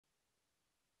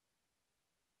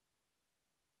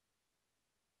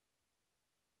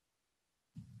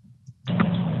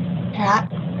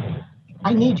Pat,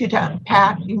 I need you to,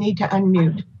 Pat, you need to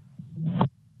unmute.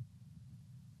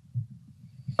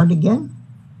 Start again?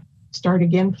 Start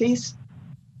again, please.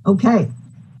 Okay.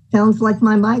 Sounds like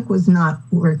my mic was not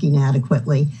working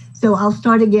adequately. So I'll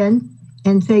start again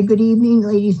and say good evening,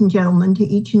 ladies and gentlemen, to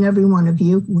each and every one of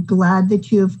you. We're glad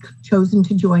that you have chosen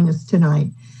to join us tonight.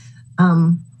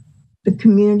 The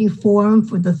community forum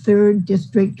for the 3rd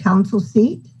District Council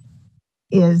seat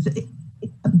is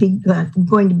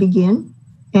going to begin.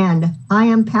 And I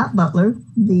am Pat Butler,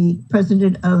 the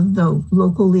president of the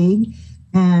local league,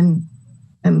 and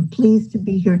I'm pleased to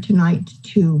be here tonight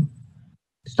to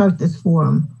start this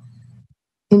forum.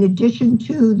 In addition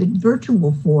to the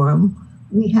virtual forum,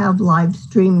 we have live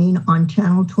streaming on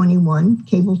Channel 21,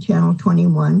 cable Channel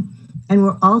 21, and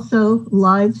we're also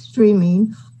live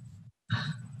streaming.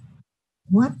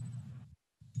 What?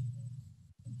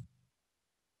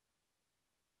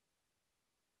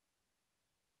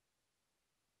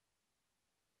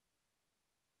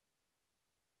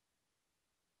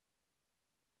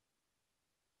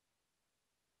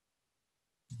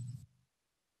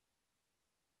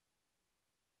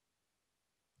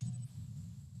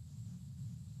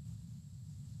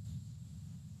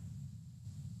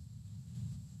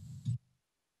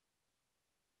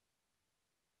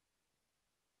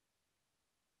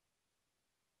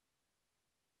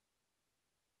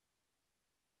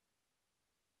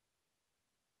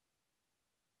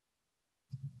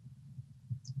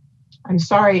 I'm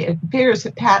sorry, it appears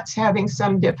that Pat's having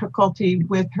some difficulty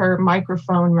with her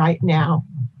microphone right now.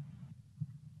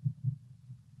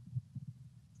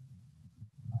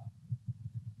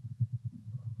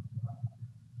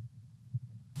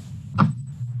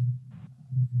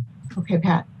 Okay,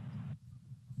 Pat.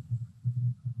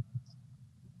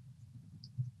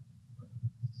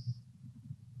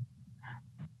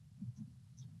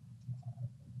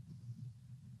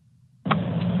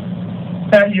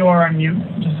 Pat, you are on mute,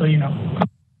 just so you know.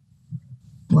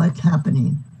 What's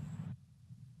happening?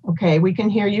 Okay, we can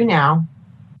hear you now.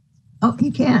 Oh,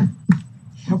 you can.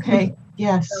 Okay,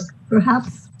 yes.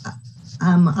 Perhaps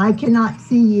I cannot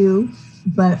see you,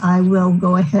 but I will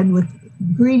go ahead with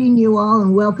greeting you all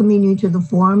and welcoming you to the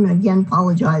forum, and again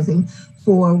apologizing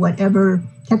for whatever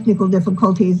technical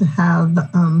difficulties have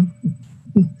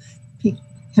been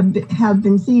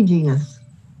sieging us.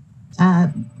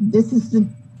 This is the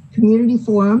community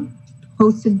forum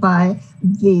hosted by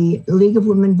the League of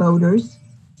Women Voters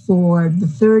for the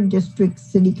 3rd District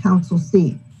City Council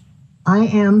seat. I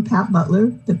am Pat Butler,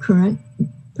 the current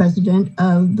president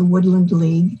of the Woodland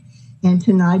League, and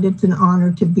tonight it's an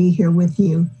honor to be here with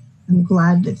you. I'm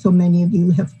glad that so many of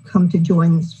you have come to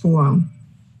join this forum.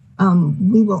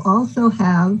 We will also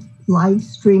have live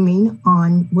streaming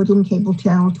on Woodland Cable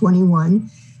Channel 21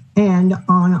 and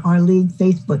on our league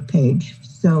Facebook page.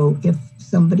 So if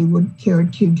somebody would care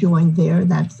to join there,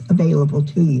 that's available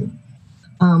to you.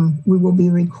 We will be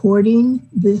recording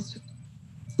this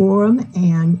forum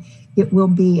and it will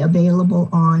be available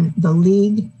on the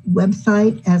league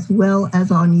website as well as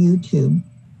on YouTube.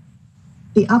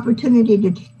 The opportunity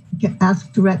to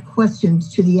ask direct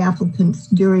questions to the applicants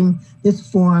during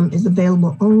this forum is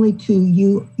available only to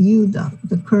you,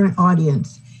 the current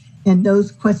audience. And those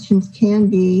questions can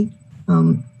be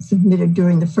submitted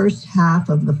during the first half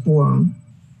of the forum.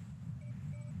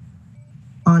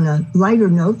 On a lighter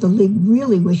note, the League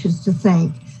really wishes to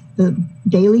thank the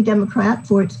Daily Democrat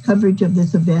for its coverage of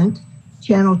this event,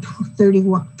 Channel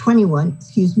 21,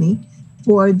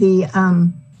 for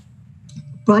the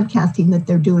broadcasting that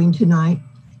they're doing tonight,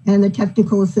 and the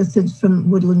technical assistance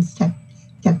from Woodland's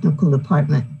technical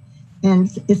department. And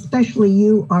especially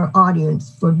you, our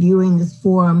audience, for viewing this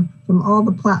forum from all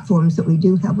the platforms that we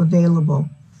do have available.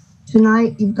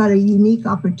 Tonight, you've got a unique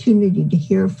opportunity to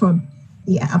hear from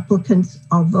the applicants.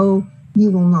 Although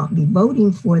you will not be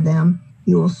voting for them,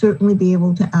 you will certainly be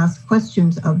able to ask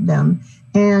questions of them.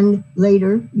 And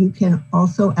later, you can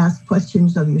also ask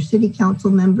questions of your city council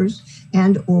members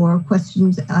and or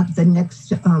questions at the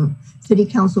next city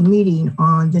council meeting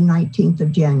on the 19th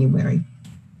of January.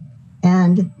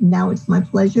 And now it's my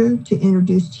pleasure to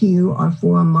introduce to you our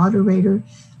forum moderator,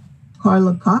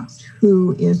 Carla Cox,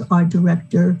 who is our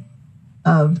director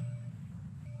of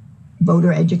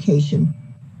voter education.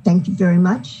 Thank you very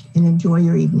much and enjoy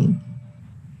your evening.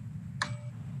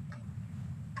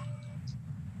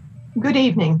 Good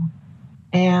evening,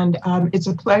 and it's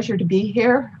a pleasure to be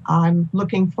here. I'm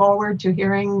looking forward to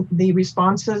hearing the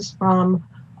responses from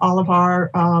all of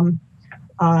our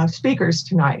speakers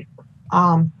tonight.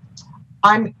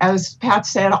 As Pat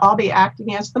said, I'll be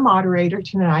acting as the moderator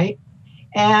tonight,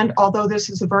 And although this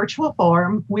is a virtual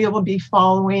forum, we will be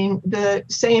following the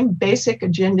same basic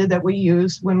agenda that we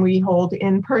use when we hold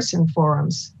in-person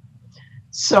forums.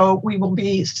 So we will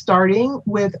be starting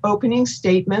with opening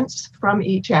statements from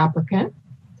each applicant.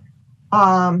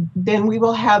 Then we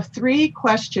will have 3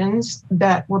 questions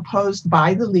that were posed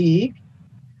by the League.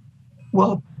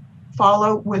 We'll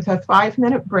follow with a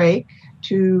 5-minute break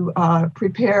to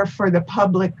prepare for the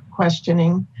public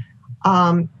questioning.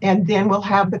 And then we'll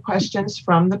have the questions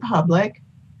from the public.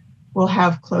 We'll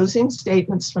have closing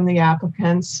statements from the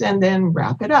applicants and then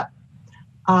wrap it up.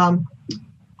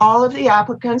 All of the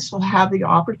applicants will have the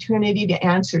opportunity to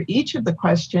answer each of the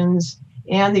questions,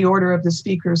 and the order of the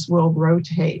speakers will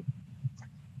rotate.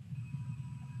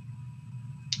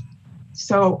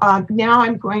 So now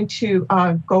I'm going to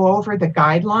go over the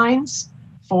guidelines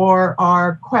for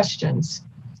our questions.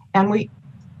 And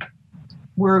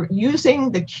we're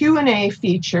using the Q&A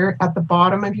feature at the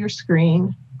bottom of your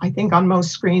screen. I think on most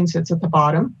screens it's at the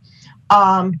bottom.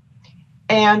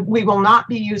 And we will not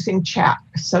be using chat.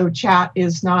 So chat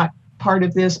is not part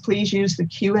of this. Please use the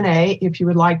Q&A if you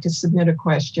would like to submit a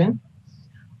question.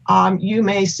 You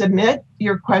may submit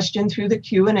your question through the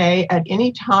Q&A at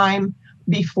any time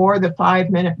before the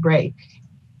 5-minute break.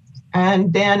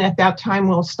 And then at that time,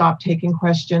 we'll stop taking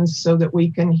questions so that we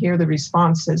can hear the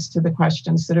responses to the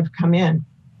questions that have come in.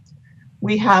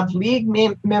 We have League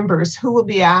members who will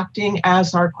be acting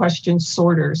as our question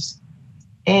sorters.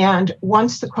 And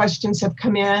once the questions have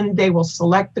come in, they will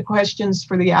select the questions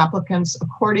for the applicants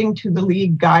according to the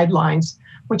League guidelines,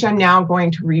 which I'm now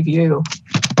going to review.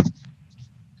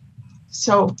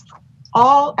 So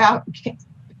all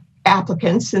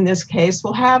applicants in this case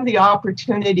will have the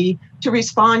opportunity to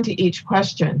respond to each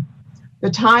question. The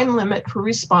time limit for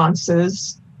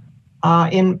responses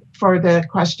for the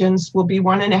questions will be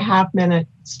 1.5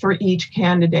 minutes for each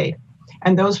candidate,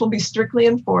 and those will be strictly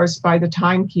enforced by the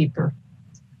timekeeper.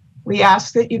 We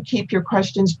ask that you keep your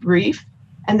questions brief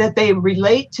and that they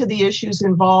relate to the issues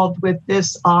involved with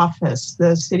this office,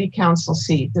 the city council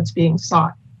seat that's being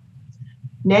sought.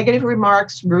 Negative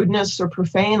remarks, rudeness, or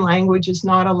profane language is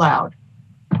not allowed.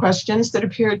 Questions that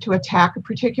appear to attack a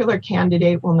particular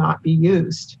candidate will not be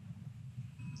used.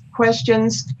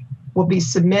 Questions will be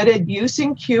submitted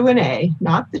using Q&A,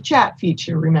 not the chat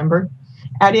feature, remember,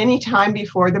 at any time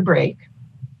before the break.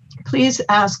 Please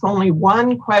ask only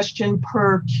 1 question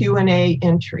per Q&A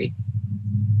entry.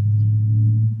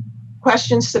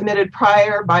 Questions submitted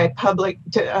prior by the public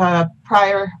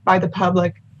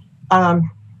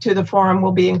to the forum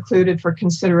will be included for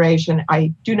consideration.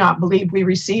 I do not believe we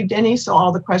received any, so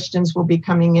all the questions will be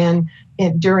coming in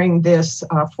during this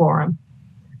forum.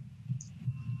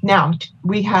 Now,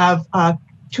 we have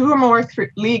 2 or more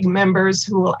League members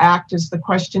who will act as the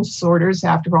question sorters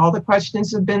after all the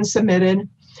questions have been submitted,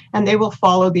 and they will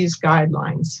follow these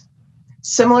guidelines.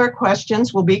 Similar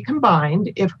questions will be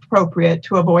combined, if appropriate,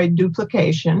 to avoid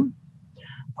duplication.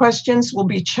 Questions will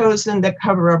be chosen that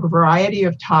cover a variety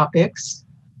of topics.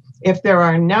 If there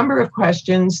are a number of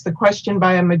questions, the question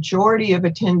by a majority of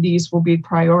attendees will be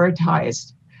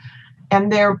prioritized.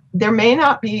 And there may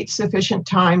not be sufficient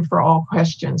time for all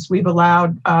questions. We've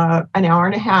allowed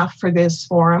 1.5 hours for this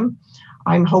forum.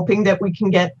 I'm hoping that we can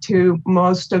get to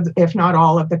most of, if not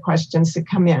all of the questions that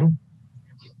come in.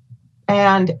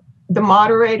 And the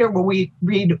moderator will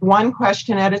read 1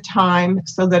 question at a time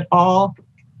so that all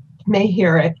may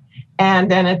hear it.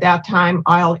 And then at that time,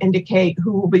 I'll indicate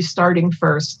who will be starting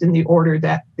first in the order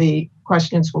that the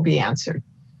questions will be answered.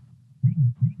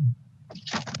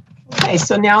 Okay,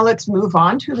 so now let's move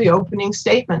on to the opening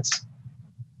statements.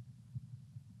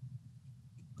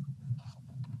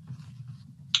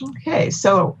 Okay,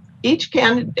 so each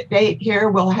candidate here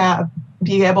will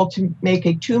be able to make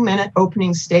a 2-minute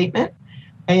opening statement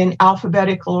in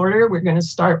alphabetical order. We're going to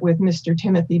start with Mr.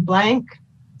 Timothy Blank,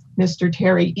 Mr.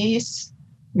 Terry East,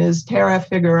 Ms. Tara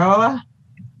Figueroa,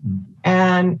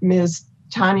 and Ms.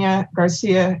 Tania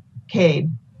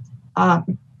Garcia-Cadena.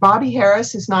 Bobby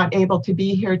Harris is not able to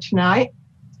be here tonight,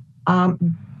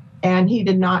 and he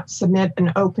did not submit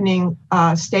an opening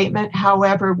statement.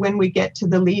 However, when we get to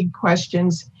the League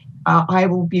questions, I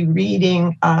will be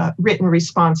reading written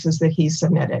responses that he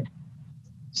submitted.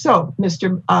 So,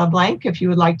 Mr. Blank, if you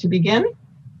would like to begin.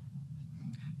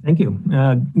 Thank you.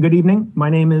 Good evening.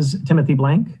 My name is Timothy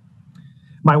Blank.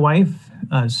 My wife,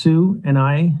 Sue, and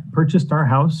I purchased our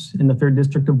house in the 3rd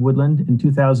District of Woodland in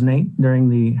 2008 during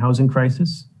the housing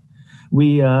crisis.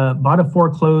 We bought a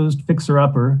foreclosed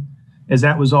fixer-upper, as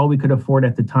that was all we could afford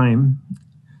at the time.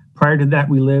 Prior to that,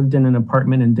 we lived in an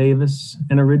apartment in Davis,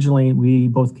 and originally we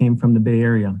both came from the Bay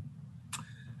Area.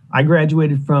 I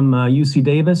graduated from UC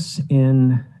Davis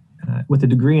in with a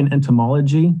degree in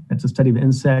entomology, that's a study of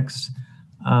insects,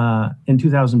 in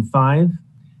 2005,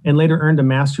 and later earned a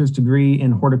master's degree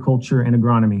in horticulture and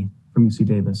agronomy from UC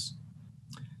Davis.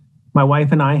 My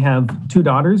wife and I have two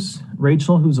daughters,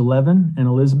 Rachel, who's 11, and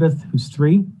Elizabeth, who's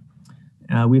 3.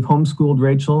 We've homeschooled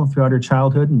Rachel throughout her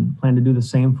childhood and plan to do the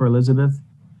same for Elizabeth.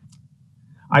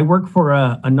 I work for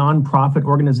a nonprofit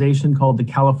organization called the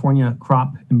California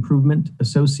Crop Improvement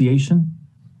Association,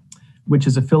 which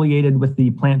is affiliated with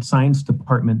the Plant Science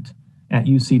Department at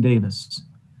UC Davis.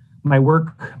 My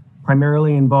work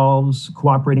primarily involves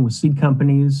cooperating with seed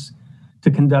companies to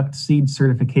conduct seed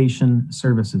certification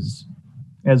services.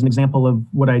 As an example of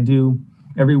what I do,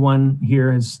 everyone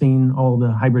here has seen all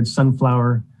the hybrid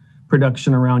sunflower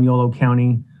production around Yolo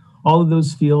County. All of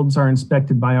those fields are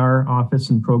inspected by our office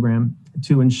and program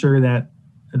to ensure that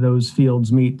those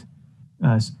fields meet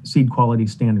seed quality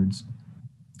standards.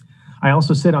 I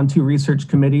also sit on 2 research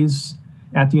committees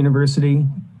at the university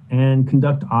and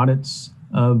conduct audits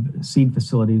of seed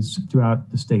facilities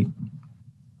throughout the state.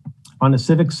 On the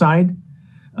civic side,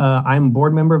 I'm a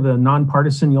board member of the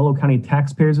nonpartisan Yolo County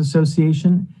Taxpayers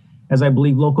Association, as I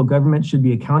believe local government should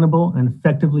be accountable and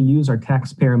effectively use our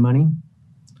taxpayer money.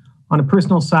 On a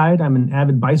personal side, I'm an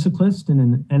avid bicyclist,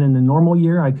 and in a normal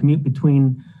year, I commute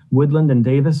between Woodland and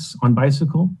Davis on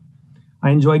bicycle. I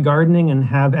enjoy gardening and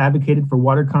have advocated for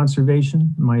water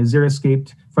conservation. My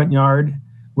xeriscaped front yard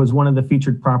was one of the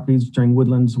featured properties during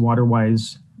Woodland's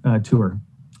WaterWise tour.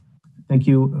 Thank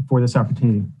you for this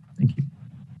opportunity. Thank you.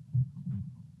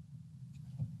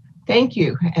 Thank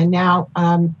you. And now,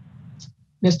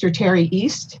 Mr. Terry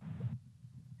East.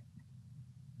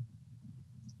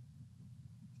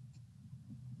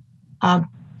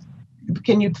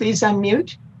 Can you please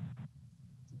unmute?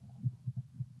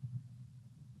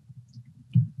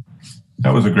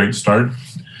 That was a great start.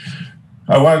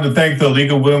 I wanted to thank the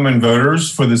League of Women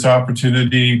Voters for this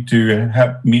opportunity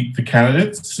to meet the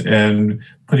candidates and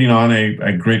putting on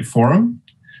a great forum.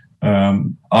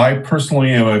 I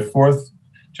personally am a 4th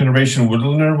generation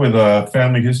Woodlander with a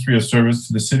family history of service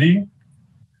to the city.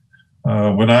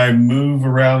 When I move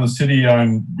around the city,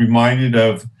 I'm reminded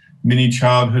of many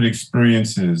childhood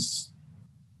experiences.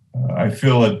 I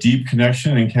feel a deep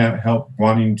connection and can't help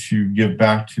wanting to give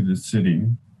back to the city.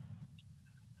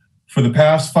 For the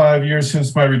past 5 years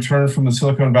since my return from the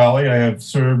Silicon Valley, I have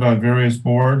served on various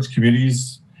boards,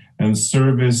 committees, and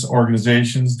service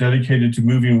organizations dedicated to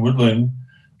moving Woodland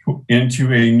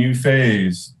into a new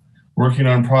phase, working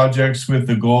on projects with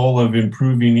the goal of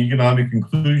improving economic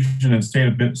inclusion and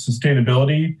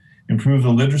sustainability, improve the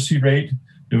literacy rate,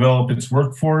 develop its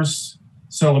workforce,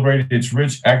 celebrate its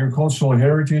rich agricultural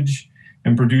heritage,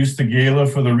 and produce the gala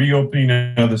for the reopening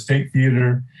of the State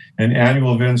Theater and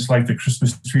annual events like the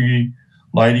Christmas tree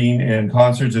lighting and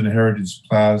concerts in the Heritage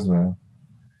Plaza.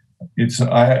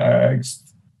 I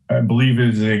believe it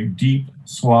is a deep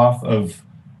swath of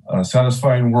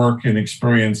satisfying work and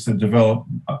experience that develop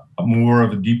more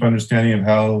of a deep understanding of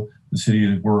how the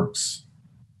city works.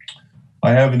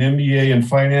 I have an MBA in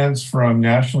finance from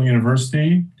National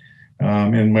University,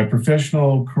 and my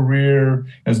professional career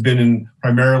has been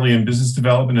primarily in business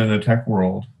development in the tech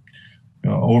world.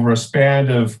 Over a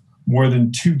span of more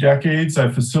than 2 decades,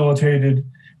 I've facilitated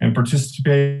and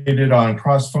participated on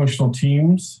cross-functional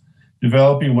teams,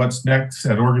 developing what's next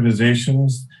at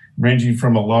organizations ranging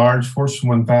from a large Fortune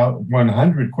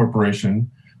 100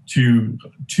 corporation to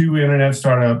 2 internet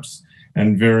startups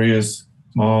and various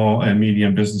small and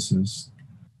medium businesses.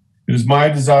 It is my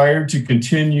desire to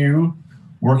continue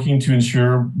working to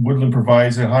ensure Woodland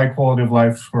provides a high quality of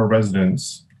life for our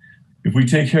residents. If we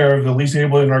take care of the least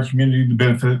able in our community, the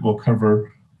benefit will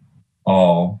cover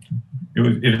all.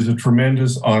 It is a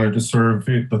tremendous honor to serve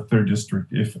the 3rd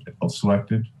District if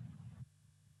selected.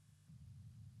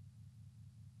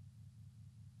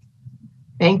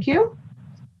 Thank you.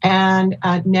 And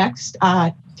next,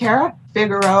 Tara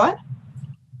Figueroa.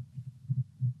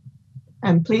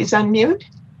 And please unmute.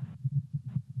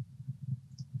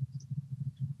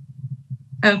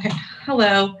 Okay,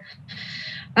 hello.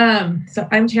 So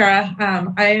I'm Tara.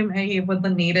 I am a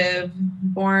Woodland native,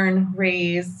 born,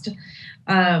 raised.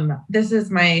 This is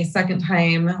my 2nd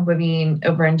time living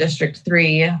over in District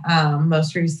 3.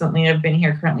 Most recently, I've been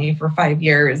here currently for 5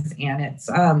 years, and it's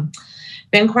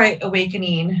been quite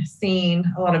awakening seeing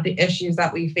a lot of the issues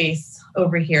that we face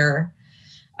over here.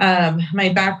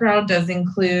 My background does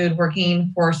include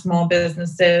working for small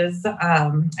businesses.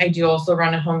 I do also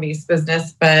run a home-based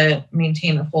business, but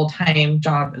maintain a full-time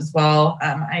job as well.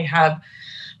 I have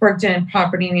worked in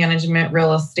property management,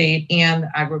 real estate, and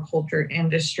the agriculture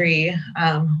industry,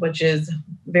 which is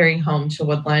very home to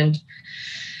Woodland.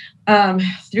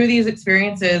 Through these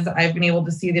experiences, I've been able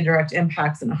to see the direct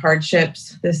impacts and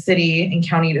hardships the city and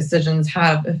county decisions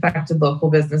have affected local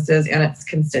businesses and its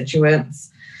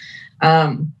constituents,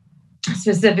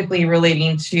 specifically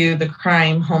relating to the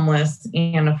crime, homeless,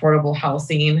 and affordable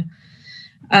housing.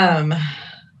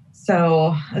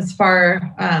 So as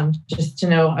far just to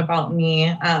know about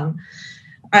me,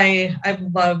 I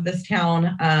love this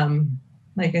town.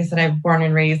 Like I said, I've born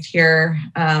and raised here.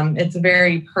 It's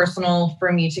very personal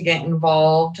for me to get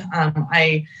involved.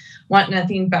 I want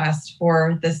nothing best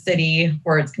for the city,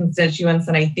 for its constituents,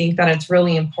 and I think that it's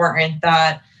really important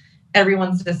that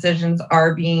everyone's decisions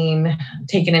are being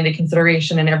taken into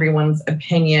consideration and everyone's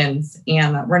opinions,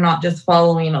 and that we're not just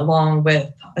following along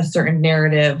with a certain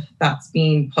narrative that's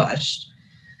being pushed.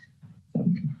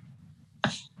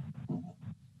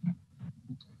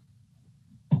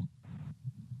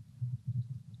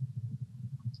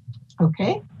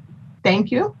 Okay, thank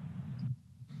you.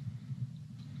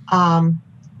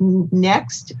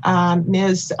 Next,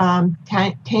 Ms.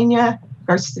 Tania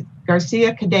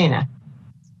Garcia-Cadena.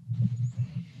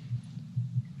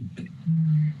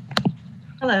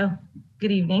 Hello,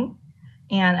 good evening,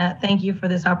 and thank you for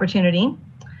this opportunity.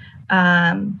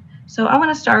 So I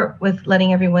want to start with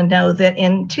letting everyone know that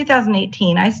in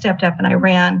 2018, I stepped up and I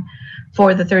ran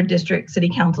for the 3rd District City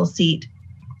Council seat.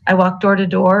 I walked door to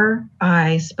door,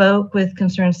 I spoke with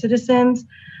concerned citizens,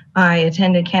 I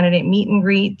attended candidate meet and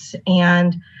greets,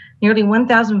 and nearly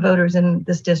 1,000 voters in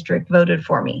this district voted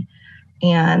for me.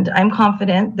 And I'm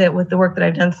confident that with the work that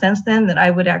I've done since then, that I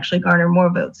would actually garner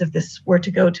more votes if this were to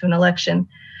go to an election.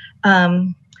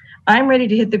 I'm ready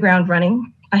to hit the ground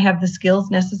running. I have the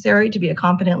skills necessary to be a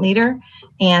competent leader,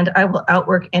 and I will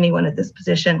outwork anyone at this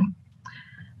position.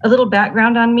 A little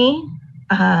background on me.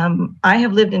 I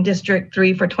have lived in District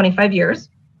 3 for 25 years.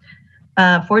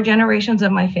 4 generations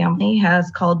of my family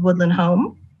has called Woodland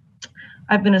home.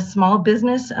 I've been a small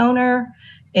business owner,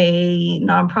 a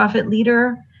nonprofit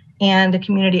leader, and a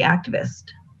community activist.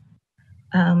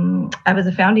 I was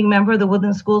a founding member of the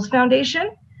Woodland Schools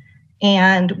Foundation,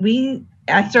 and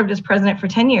I served as president for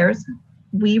 10 years.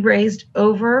 We raised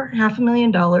over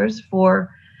 $500,000 for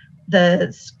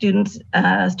the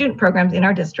student programs in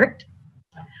our district.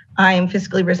 I am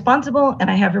fiscally responsible,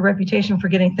 and I have a reputation for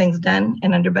getting things done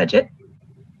and under budget.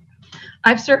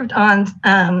 I've served on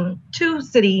 2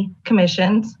 city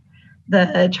commissions,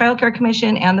 the Child Care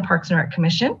Commission and the Parks and Rec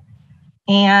Commission.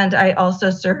 And I also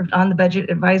served on the Budget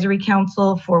Advisory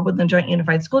Council for Woodland Joint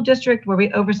Unified School District, where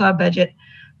we oversaw a budget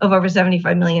of over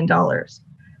 $75 million.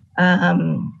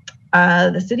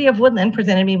 The City of Woodland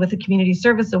presented me with a Community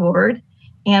Service Award,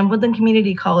 and Woodland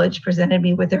Community College presented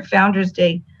me with their Founders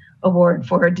Day Award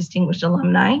for Distinguished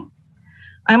Alumni.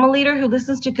 I'm a leader who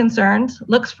listens to concerns,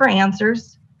 looks for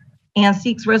answers, and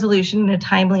seeks resolution in a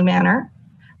timely manner.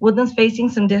 Woodland's facing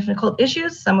some difficult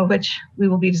issues, some of which we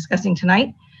will be discussing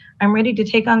tonight. I'm ready to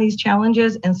take on these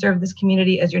challenges and serve this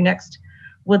community as your next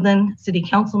Woodland City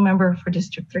Council member for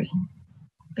District 3.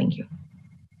 Thank you.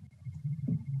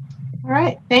 All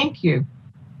right, thank you.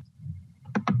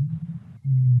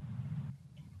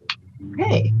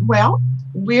 Okay, well,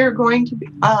 we're going to be,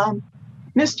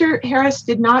 Mr. Harris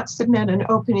did not submit an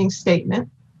opening statement,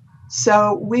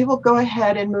 so we will go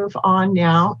ahead and move on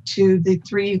now to the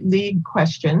 3 lead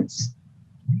questions.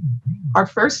 Our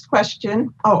first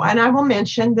question, and I will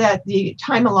mention that the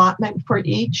time allotment for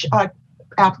each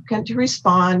applicant to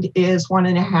respond is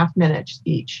 1.5 minutes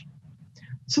each.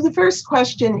 So the first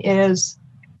question is,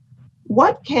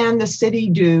 what can the city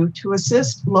do to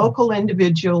assist local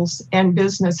individuals and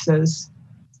businesses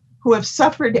who have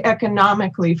suffered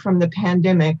economically from the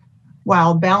pandemic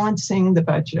while balancing the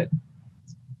budget?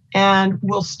 And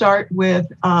we'll start with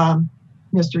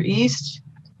Mr. East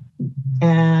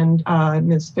and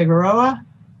Ms. Figueroa,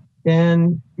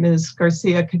 then Ms.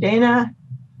 Garcia-Cadena.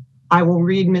 I will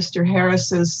read Mr.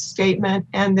 Harris's statement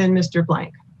and then Mr.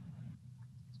 Blank.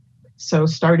 So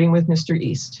starting with Mr.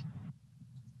 East.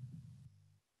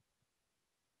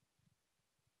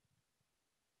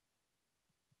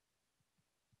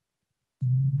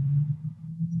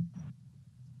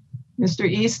 Mr.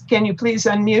 East, can you please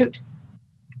unmute?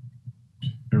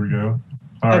 There we go.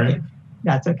 All right. Okay.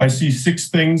 That's okay. I see 6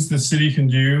 things the city can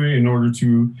do in order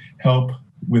to help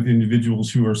with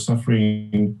individuals who are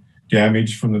suffering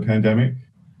damage from the pandemic.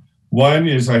 One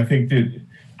is, I think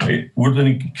that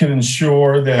Woodland can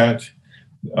ensure that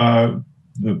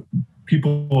the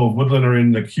people of Woodland are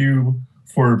in the queue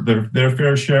for their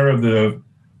fair share of the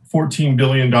 $14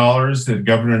 billion that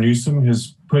Governor Newsom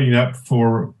is putting up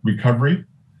for recovery,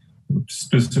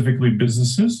 specifically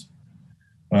businesses,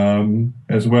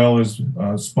 as well as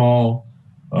small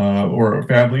or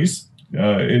families.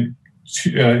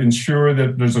 ensure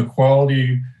that there's a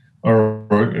quality or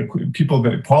people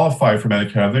that qualify for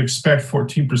Medicare. They expect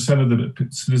 14% of the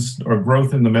citizens or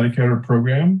growth in the Medicare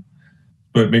program,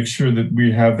 but make sure that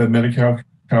we have the Medicare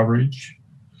coverage.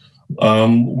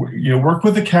 Work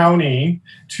with the county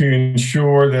to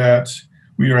ensure that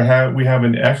we have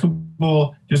an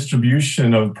equitable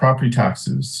distribution of property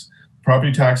taxes.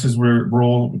 Property taxes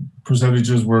rural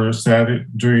percentages were set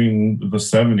during the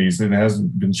 70s and it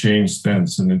hasn't been changed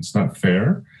since, and it's not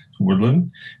fair to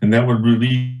Woodland. And that would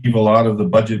relieve a lot of the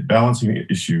budget balancing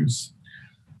issues.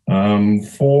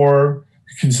 4,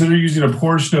 consider using a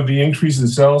portion of the increase in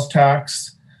sales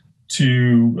tax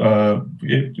to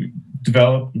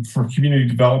develop for community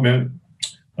development.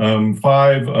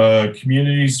 5,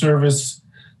 community service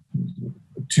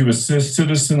to assist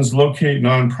citizens locate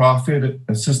nonprofit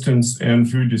assistance and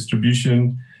food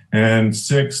distribution. And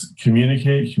 6,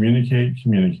 communicate.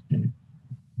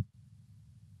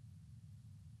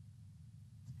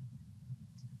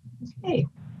 Okay,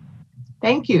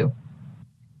 thank you.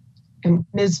 And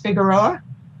Ms. Figueroa?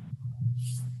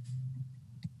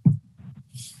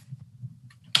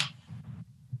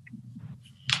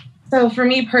 So for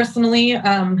me personally,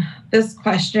 this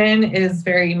question is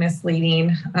very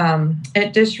misleading.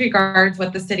 It disregards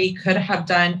what the city could have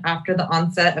done after the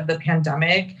onset of the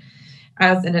pandemic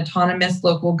as an autonomous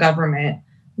local government.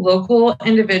 Local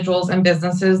individuals and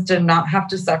businesses did not have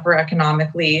to suffer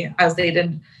economically as they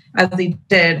did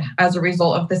as a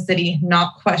result of the city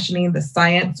not questioning the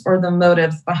science or the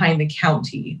motives behind the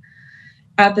county.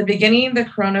 At the beginning, the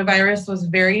coronavirus was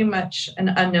very much an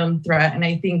unknown threat, and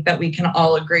I think that we can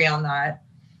all agree on that.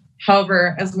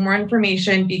 However, as more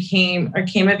information became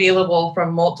available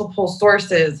from multiple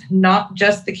sources, not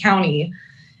just the county,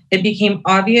 it became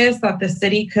obvious that the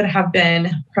city could have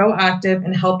been proactive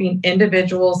in helping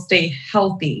individuals stay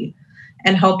healthy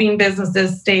and helping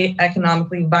businesses stay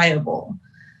economically viable.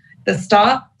 The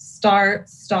stop,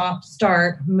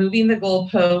 start, moving the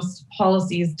goalposts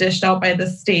policies dished out by the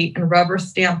state and rubber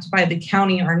stamped by the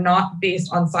county are not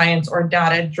based on science or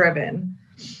data driven.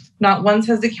 Not once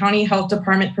has the county health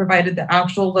department provided the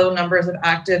actual low numbers of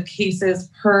active cases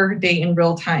per day in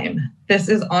real time. This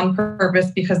is on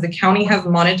purpose because the county has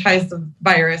monetized the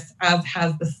virus, as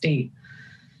has the state.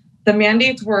 The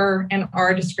mandates were and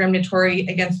are discriminatory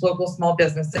against local small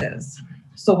businesses.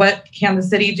 So what can the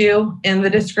city do? In the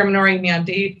discriminatory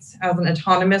mandates, as an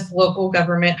autonomous local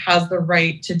government has the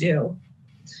right to do.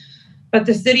 But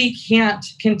the city can't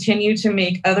continue to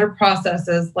make other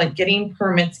processes like getting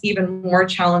permits even more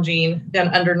challenging than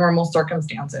under normal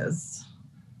circumstances.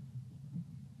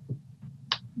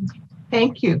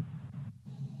 Thank you.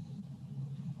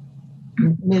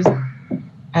 Ms.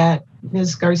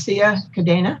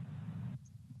 Garcia-Cadena.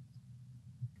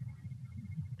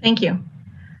 Thank you.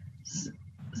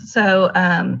 So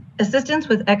assistance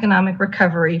with economic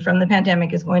recovery from the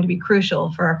pandemic is going to be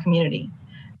crucial for our community.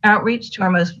 Outreach to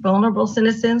our most vulnerable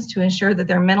citizens to ensure that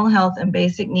their mental health and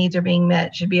basic needs are being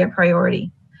met should be a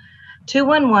priority.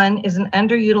 211 is an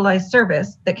underutilized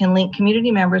service that can link community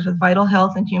members with vital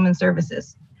health and human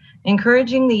services.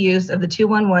 Encouraging the use of the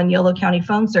 211 Yolo County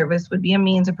phone service would be a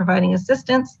means of providing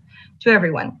assistance to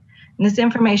everyone. And this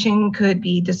information could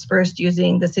be dispersed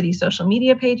using the city's social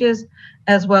media pages,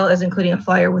 as well as including a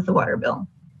flyer with the water bill.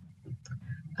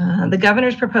 The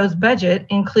governor's proposed budget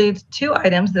includes 2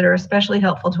 items that are especially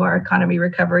helpful to our economy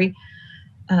recovery.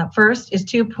 First is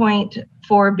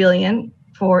 $2.4 billion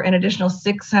for an additional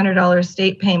 $600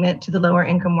 state payment to the lower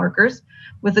income workers,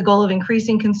 with the goal of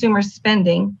increasing consumer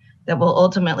spending that will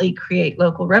ultimately create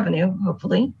local revenue,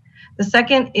 hopefully. The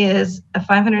second is a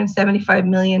 $575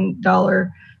 million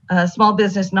small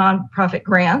business nonprofit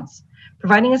grants.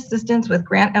 Providing assistance with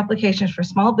grant applications for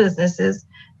small businesses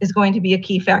is going to be a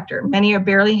key factor. Many are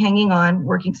barely hanging on,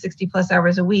 working 60+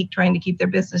 hours a week trying to keep their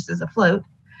businesses afloat.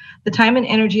 The time and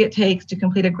energy it takes to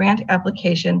complete a grant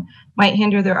application might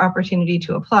hinder their opportunity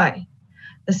to apply.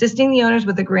 Assisting the owners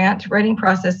with the grant writing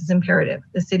process is imperative.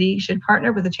 The city should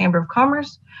partner with the Chamber of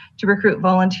Commerce to recruit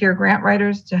volunteer grant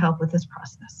writers to help with this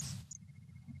process.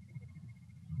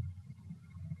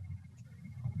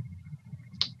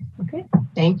 Okay,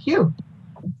 thank you.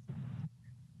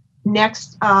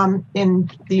 Next in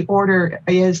the order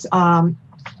is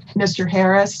Mr.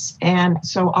 Harris, and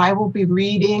so I will be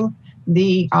reading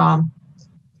the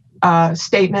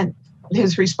statement,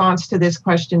 his response to this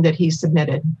question that he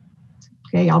submitted.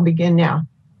 Okay, I'll begin now.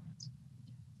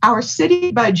 Our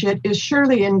city budget is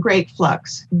surely in great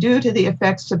flux due to the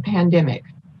effects of pandemic.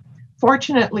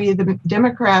 Fortunately, the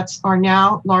Democrats are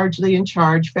now largely in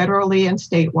charge federally and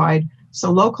statewide, so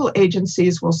local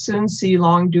agencies will soon see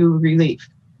long due relief.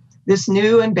 This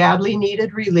new and badly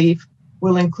needed relief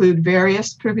will include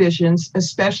various provisions,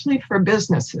 especially for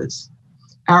businesses.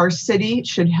 Our city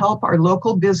should help our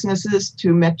local businesses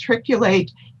to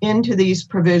matriculate into these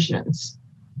provisions.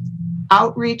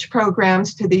 Outreach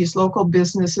programs to these local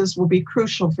businesses will be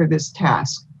crucial for this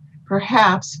task.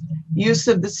 Perhaps use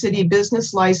of the city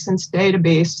business license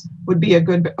database would be a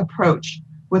good approach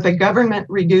with a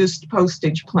government-reduced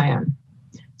postage plan.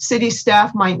 City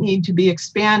staff might need to be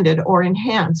expanded or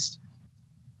enhanced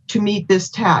to meet this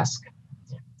task.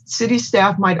 City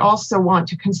staff might also want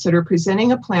to consider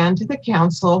presenting a plan to the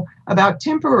council about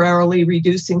temporarily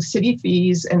reducing city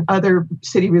fees and other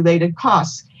city-related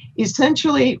costs,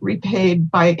 essentially repaid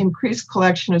by increased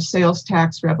collection of sales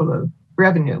tax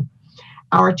revenue.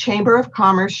 Our Chamber of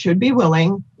Commerce should be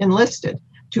willing, enlisted,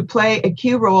 to play a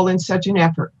key role in such an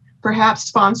effort, perhaps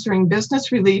sponsoring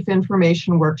business relief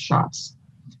information workshops.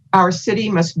 Our city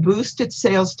must boost its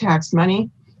sales tax money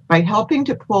by helping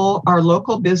to pull our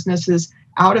local businesses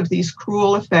out of these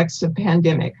cruel effects of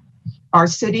pandemic. Our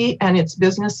city and its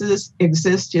businesses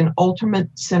exist in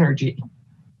ultimate synergy.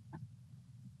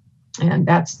 And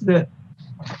that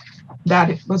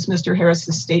was Mr.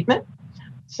 Harris's statement.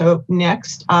 So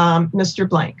next, Mr.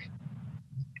 Blank.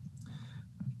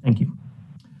 Thank you.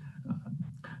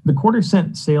 The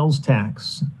quarter-cent sales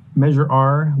tax, Measure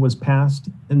R, was passed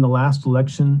in the last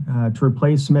election to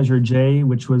replace Measure J,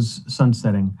 which was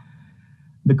sunsetting.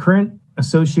 The current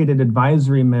associated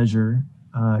advisory measure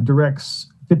directs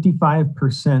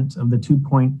 55% of the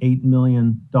 $2.8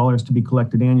 million to be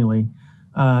collected annually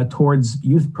towards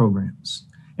youth programs,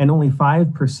 and only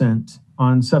 5%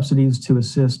 on subsidies to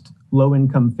assist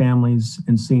low-income families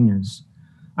and seniors.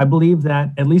 I believe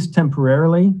that, at least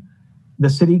temporarily, the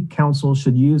City Council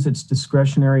should use its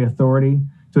discretionary authority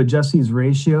to adjust these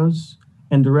ratios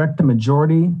and direct the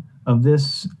majority of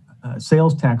this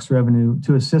sales tax revenue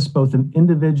to assist both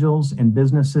individuals and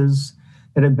businesses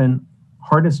that have been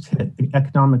hardest hit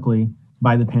economically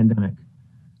by the pandemic.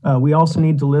 We also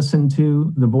need to listen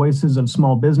to the voices of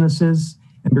small businesses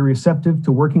and be receptive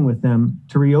to working with them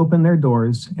to reopen their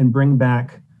doors and bring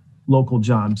back local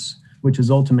jobs, which is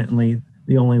ultimately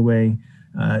the only way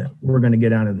we're going to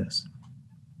get out of this.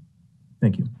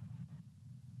 Thank you.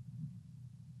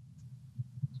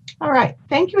 All right,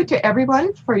 thank you to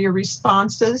everyone for your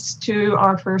responses to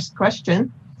our first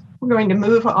question. We're going to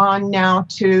move on now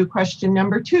to question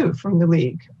number 2 from the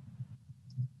League.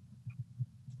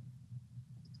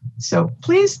 So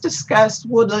please discuss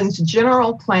Woodland's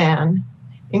general plan,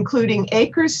 including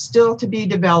acres still to be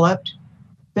developed,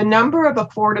 the number of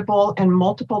affordable and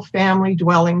multiple family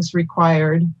dwellings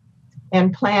required,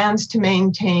 and plans to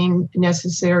maintain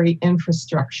necessary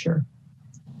infrastructure.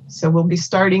 So we'll be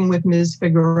starting with Ms.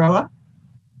 Figueroa.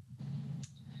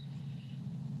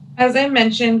 As I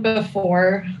mentioned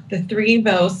before, the 3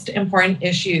 most important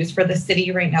issues for the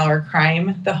city right now are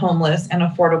crime, the homeless, and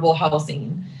affordable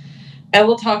housing. I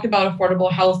will talk about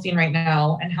affordable housing right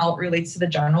now and how it relates to the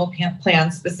general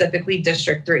plan, specifically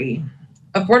District 3.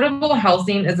 Affordable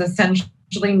housing is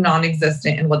essentially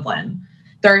non-existent in Woodland.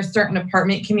 There are certain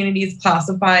apartment communities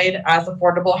classified as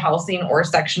affordable housing or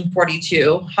Section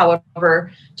 42.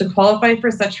 However, to qualify for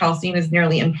such housing is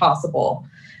nearly impossible.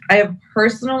 I have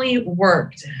personally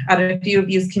worked at a few of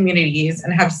these communities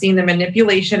and have seen the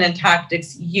manipulation and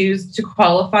tactics used to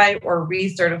qualify or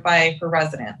recertify for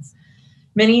residents.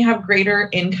 Many have greater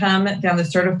income than the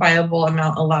certifiable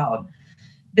amount allowed.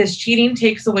 This cheating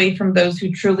takes away from those who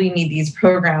truly need these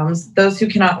programs, those who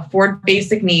cannot afford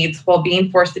basic needs while being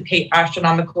forced to pay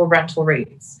astronomical rental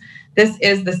rates. This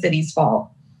is the city's fault.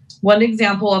 One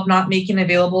example of not making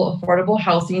available affordable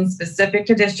housing specific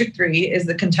to District 3 is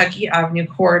the Kentucky Avenue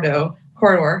corridor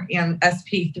and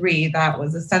SP3 that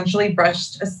was essentially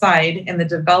brushed aside in the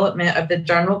development of the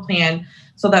general plan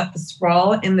so that the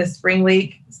sprawl in the Spring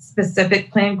Lake specific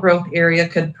plan growth area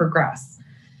could progress.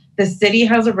 The city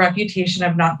has a reputation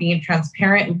of not being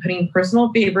transparent and putting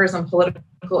personal favors and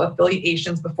political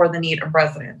affiliations before the need of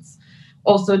residents.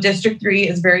 Also, District 3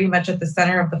 is very much at the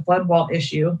center of the flood wall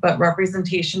issue, but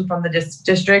representation from the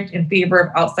district in favor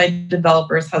of outside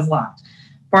developers has lacked.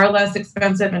 Far less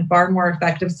expensive and far more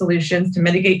effective solutions to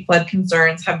mitigate flood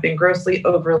concerns have been grossly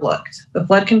overlooked. The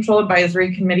Flood Control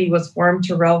Advisory Committee was formed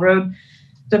to railroad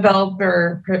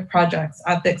developer projects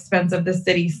at the expense of the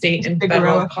city, state, and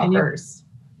federal coffers.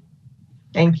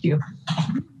 Thank you.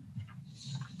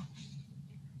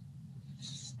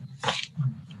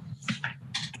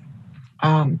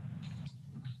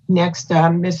 Next,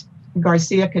 Ms.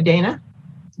 Garcia-Cadena.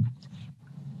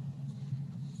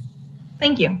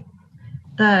 Thank you.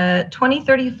 The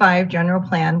 2035 general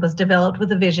plan was developed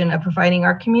with a vision of providing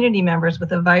our community members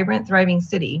with a vibrant, thriving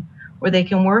city where they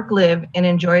can work, live, and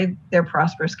enjoy their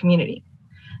prosperous community.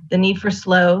 The need for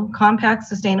slow, compact,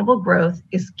 sustainable growth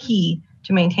is key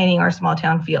to maintaining our small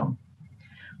town feel.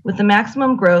 With the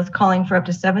maximum growth calling for up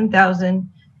to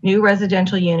 7,000 new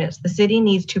residential units, the city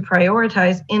needs to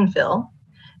prioritize infill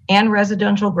and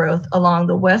residential growth along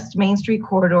the West Main Street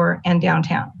corridor and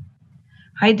downtown.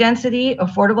 High density,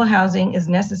 affordable housing is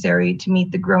necessary to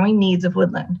meet the growing needs of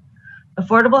Woodland.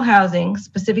 Affordable housing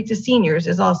specific to seniors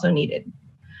is also needed.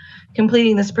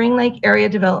 Completing the Spring Lake area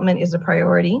development is a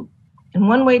priority, and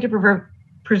one way to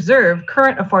preserve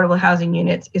current affordable housing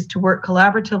units is to work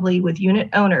collaboratively with unit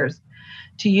owners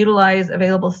to utilize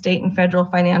available state and federal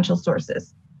financial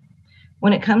sources.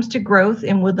 When it comes to growth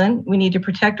in Woodland, we need to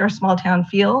protect our small town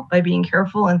feel by being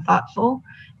careful and thoughtful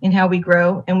in how we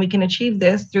grow, and we can achieve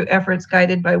this through efforts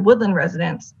guided by Woodland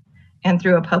residents and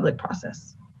through a public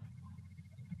process.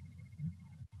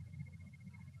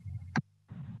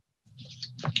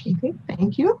 Okay,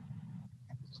 thank you.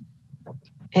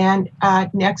 And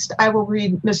next, I will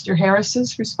read Mr.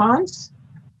 Harris's response.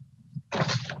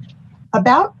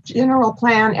 About general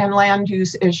plan and land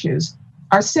use issues,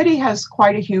 our city has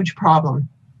quite a huge problem.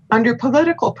 Under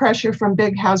political pressure from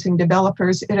big housing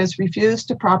developers, it has refused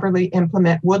to properly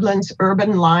implement Woodland's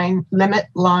Urban Limit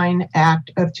Line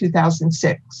Act of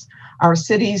 2006, our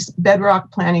city's bedrock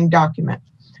planning document.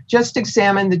 Just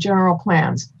examine the general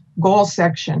plans, goal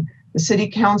section. The city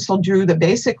council drew the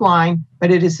basic line,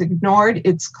 but it has ignored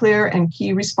its clear and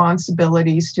key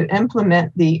responsibilities to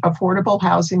implement the affordable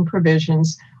housing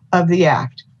provisions of the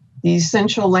act, the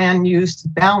essential land use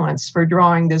balance for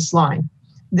drawing this line.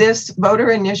 This voter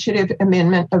initiative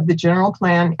amendment of the General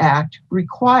Plan Act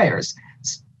requires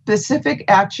specific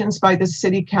actions by the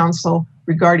City Council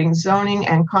regarding zoning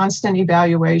and constant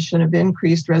evaluation of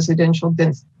increased residential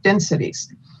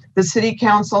densities. The City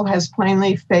Council has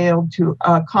plainly failed to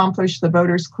accomplish the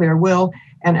voters' clear will,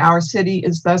 and our city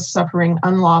is thus suffering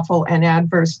unlawful and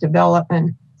adverse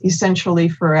development essentially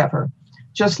forever.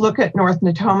 Just look at North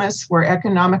Natomas, where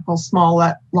economical small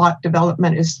lot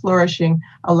development is flourishing,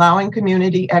 allowing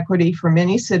community equity for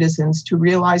many citizens to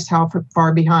realize how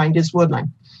far behind is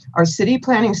Woodland. Our city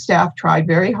planning staff tried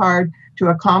very hard to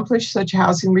accomplish such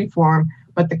housing reform,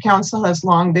 but the council has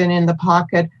long been in the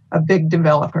pocket of big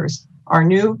developers. Our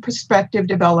new prospective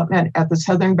development at the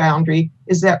southern boundary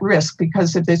is at risk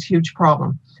because of this huge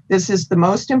problem. This is the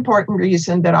most important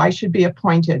reason that I should be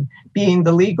appointed, being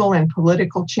the legal and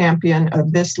political champion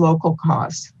of this local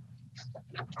cause.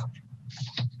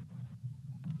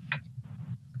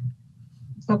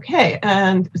 Okay,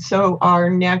 and so our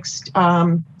next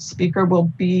speaker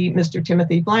will be Mr.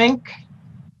 Timothy Blank.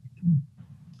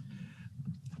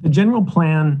 The general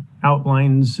plan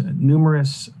outlines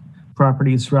numerous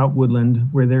properties throughout Woodland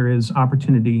where there is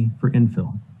opportunity for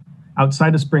infill.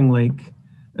 Outside of Spring Lake,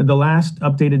 the last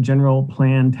updated general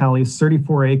plan tallies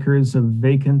 34 acres of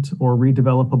vacant or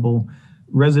redevelopable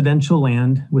residential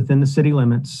land within the city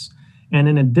limits, and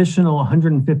an additional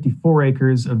 154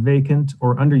 acres of vacant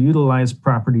or underutilized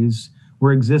properties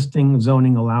where existing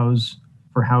zoning allows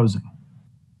for housing.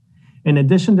 In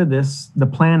addition to this, the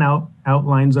plan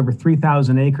outlines over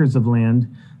 3,000 acres of land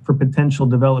for potential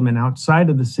development outside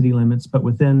of the city limits, but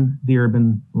within the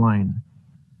urban line.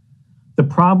 The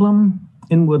problem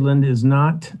in Woodland is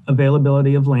not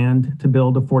availability of land to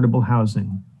build affordable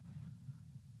housing.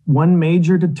 One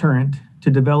major deterrent to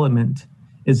development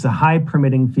is the high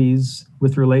permitting fees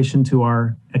with relation to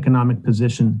our economic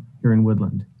position here in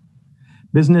Woodland.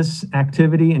 Business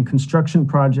activity and construction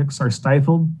projects are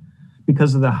stifled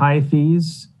because of the high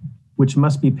fees, which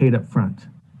must be paid up front.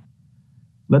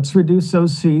 Let's reduce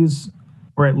those fees,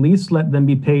 or at least let them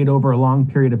be paid over a long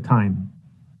period of time.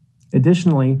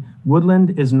 Additionally,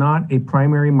 Woodland is not a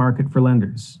primary market for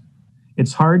lenders.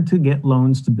 It's hard to get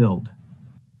loans to build.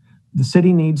 The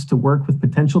city needs to work with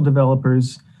potential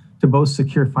developers to both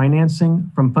secure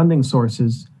financing from funding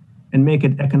sources and make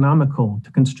it economical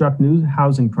to construct new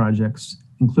housing projects,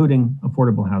 including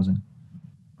affordable housing.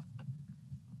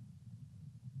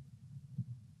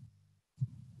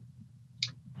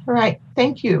 All right,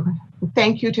 thank you.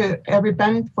 Thank you to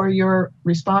everyone for your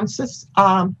responses.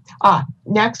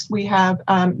 Next we have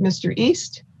Mr.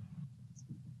 East.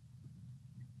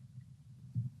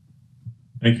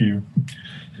 Thank you.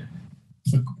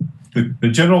 The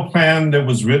general plan that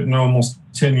was written almost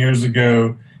 10 years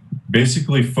ago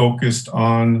basically focused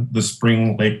on the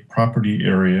Spring Lake property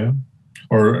area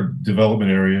or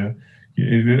development area.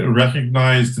 It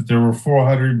recognized that there were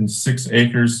 406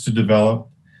 acres to develop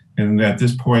And at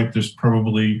this point, there's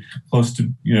probably close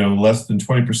to, less than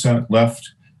 20%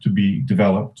 left to be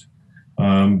developed.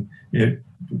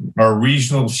 Our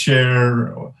regional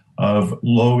share of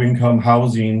low-income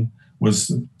housing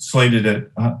was slated at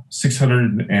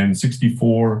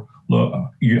 664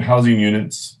 housing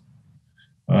units,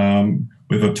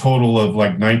 with a total of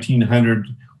like 1,900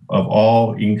 of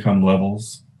all income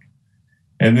levels.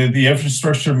 And then the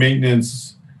infrastructure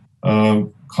maintenance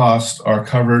costs are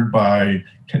covered by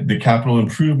the capital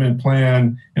improvement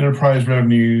plan, enterprise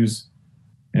revenues,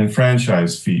 and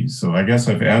franchise fees. So I guess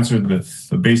I've answered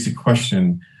the basic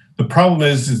question. The problem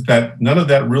is that none of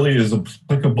that really is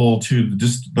applicable to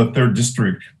the third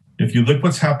district. If you look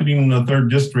what's happening in the third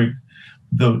district,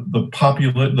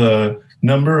 the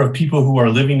number of people who are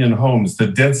living in homes, the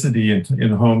density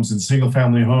in homes, in single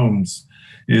family homes,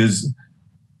 is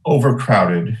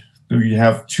overcrowded. You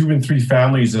have 2 and 3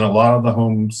 families in a lot of the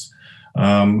homes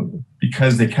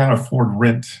because they can't afford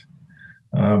rent.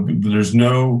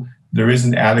 There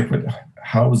isn't adequate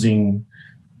housing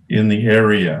in the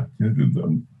area.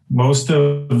 Most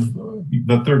of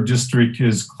the third district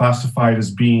is classified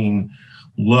as being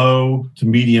low to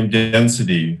medium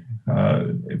density.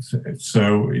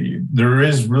 So there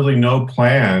is really no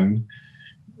plan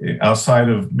outside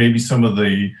of maybe some of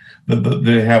they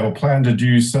have a plan to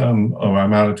do some. Oh,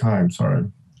 I'm out of time,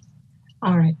 sorry.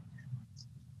 All right.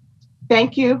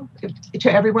 Thank you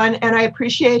to everyone. And I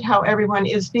appreciate how everyone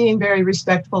is being very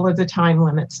respectful of the time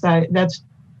limits. That's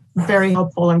very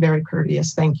helpful and very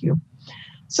courteous. Thank you.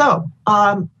 So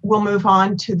we'll move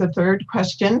on to the third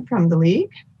question from the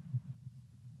League.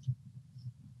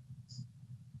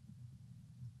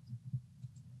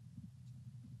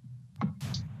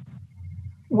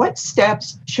 What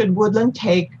steps should Woodland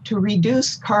take to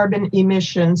reduce carbon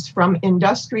emissions from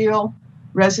industrial,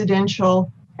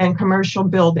 residential, and commercial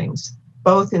buildings,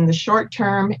 both in the short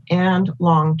term and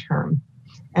long term?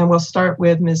 And we'll start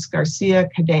with Ms.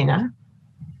 Garcia-Cadena.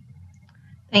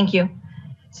 Thank you.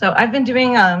 So I've been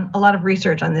doing a lot of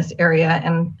research on this area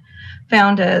and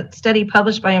found a study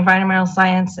published by Environmental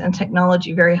Science and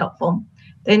Technology very helpful.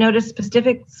 They noticed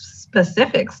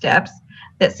specific steps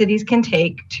that cities can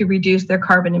take to reduce their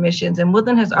carbon emissions, and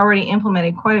Woodland has already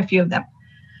implemented quite a few of them.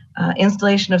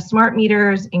 Installation of smart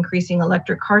meters, increasing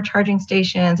electric car charging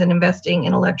stations, and investing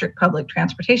in electric public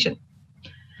transportation.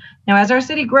 Now, as our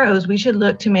city grows, we should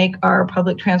look to make our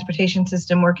public transportation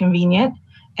system more convenient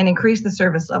and increase the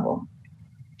service level.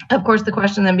 Of course, the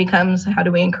question then becomes, how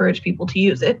do we encourage people to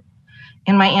use it?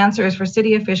 And my answer is for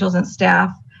city officials and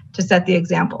staff to set the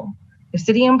example. If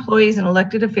city employees and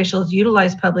elected officials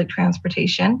utilize public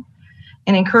transportation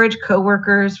and encourage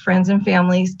coworkers, friends, and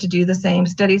families to do the same,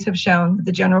 studies have shown that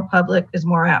the general public is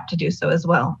more apt to do so as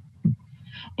well.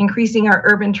 Increasing our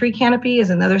urban tree canopy is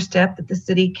another step that the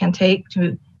city can take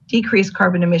to decrease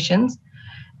carbon emissions.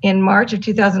 In March of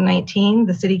 2019,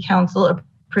 the City Council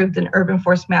approved an urban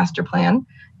forest master plan.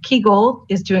 Key goal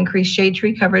is to increase shade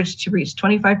tree coverage to reach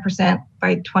 25%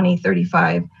 by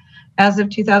 2035. As of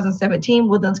 2017,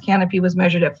 Woodland's canopy was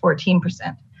measured at 14%.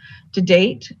 To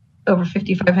date, over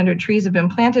 5,500 trees have been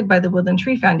planted by the Woodland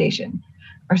Tree Foundation.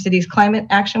 Our city's climate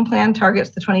action plan targets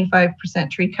the 25%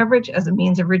 tree coverage as a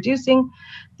means of reducing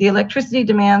the electricity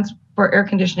demands for air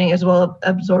conditioning as well as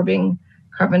absorbing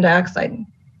carbon dioxide.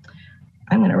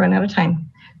 I'm going to run out of time.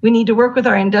 We need to work with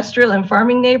our industrial and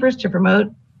farming neighbors to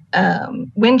promote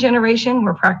wind generation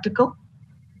where practical.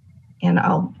 And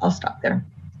I'll stop there.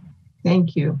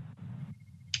 Thank you.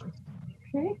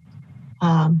 Okay.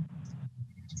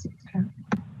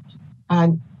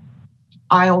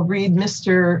 I'll read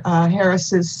Mr.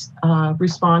 Harris's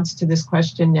response to this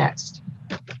question next.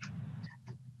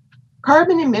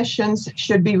 Carbon emissions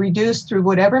should be reduced through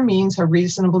whatever means are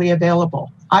reasonably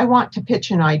available. I want to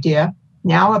pitch an idea,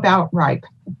 now about ripe.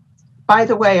 By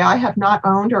the way, I have not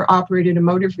owned or operated a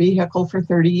motor vehicle for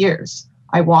 30 years.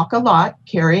 I walk a lot,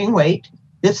 carrying weight.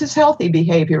 This is healthy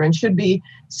behavior and should be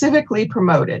civically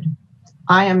promoted.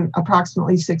 I am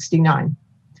approximately 69.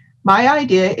 My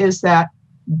idea is that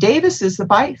Davis is the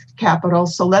bike capital,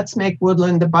 so let's make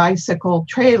Woodland the bicycle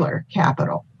trailer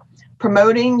capital.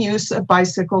 Promoting use of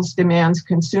bicycles demands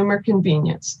consumer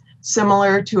convenience,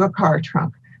 similar to a car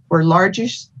trunk, where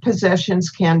largest possessions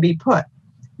can be put.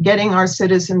 Getting our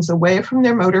citizens away from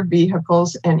their motor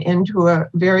vehicles and into a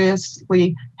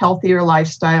variously healthier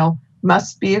lifestyle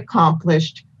must be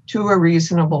accomplished to a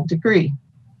reasonable degree.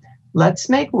 Let's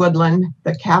make Woodland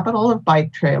the capital of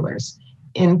bike trailers,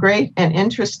 in great and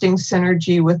interesting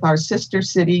synergy with our sister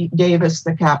city, Davis,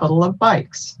 the capital of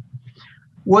bikes.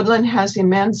 Woodland has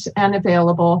immense and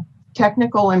available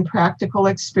technical and practical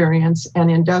experience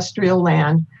and industrial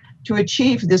land to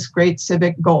achieve this great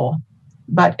civic goal,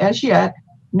 but as yet,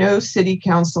 no city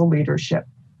council leadership.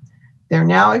 There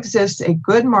now exists a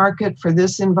good market for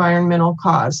this environmental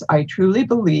cause, I truly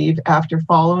believe, after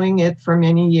following it for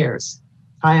many years.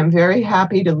 I am very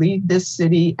happy to lead this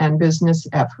city and business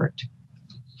effort.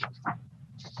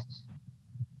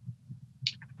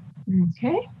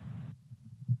 Okay.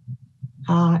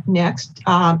 Next,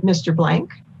 Mr.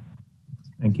 Blank.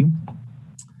 Thank you.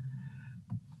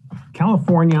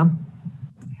 California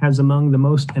has among the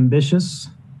most ambitious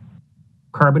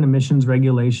carbon emissions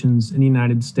regulations in the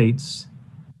United States,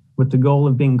 with the goal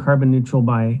of being carbon neutral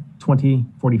by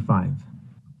 2045.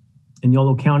 In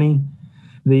Yolo County,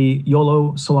 the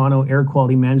Yolo Solano Air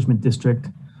Quality Management District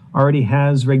already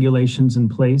has regulations in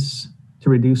place to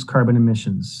reduce carbon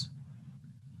emissions.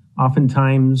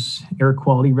 Oftentimes, air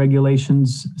quality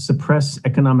regulations suppress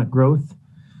economic growth,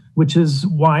 which is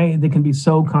why they can be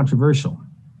so controversial.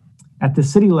 At the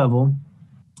city level,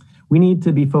 we need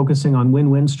to be focusing on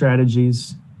win-win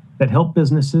strategies that help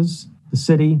businesses, the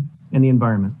city, and the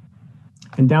environment.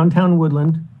 In downtown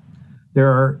Woodland, there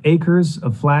are acres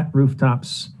of flat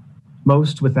rooftops,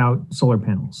 most without solar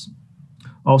panels.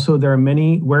 Also, there are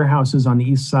many warehouses on the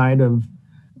east side of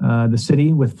the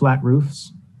city with flat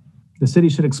roofs. The city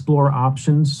should explore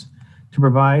options to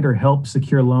provide or help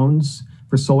secure loans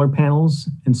for solar panels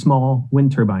and small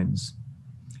wind turbines.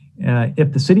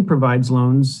 If the city provides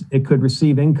loans, it could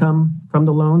receive income from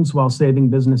the loans while saving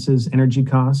businesses energy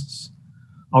costs.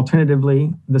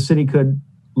 Alternatively, the city could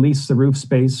lease the roof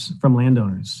space from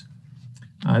landowners.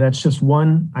 That's just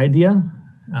one idea,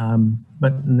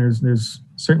 but there's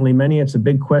certainly many. It's a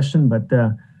big question, but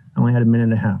I only had a minute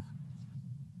and a half.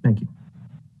 Thank you.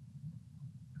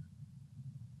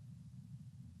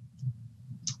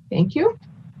 Thank you.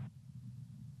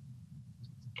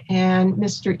 And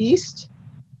Mr. East.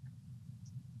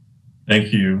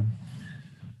 Thank you.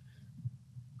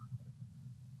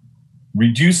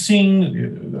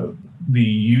 Reducing the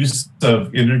use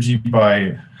of energy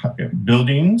by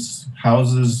buildings,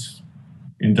 houses,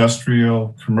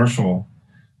 industrial, commercial,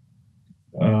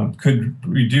 could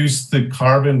reduce the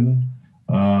carbon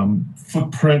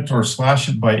footprint or slash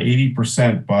it by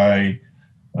 80% by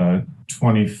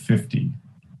 2050.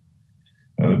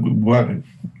 What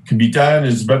can be done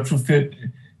is retrofit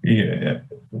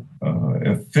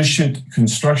efficient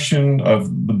construction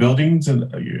of the buildings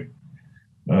and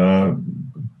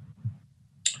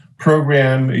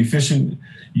program efficient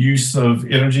use of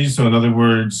energy. So in other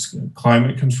words,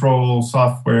 climate control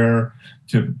software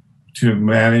to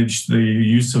manage the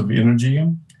use of energy,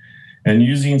 and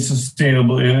using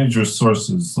sustainable energy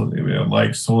sources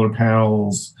like solar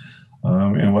panels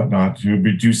and whatnot to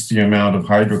reduce the amount of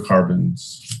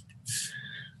hydrocarbons.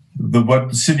 What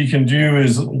the city can do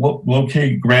is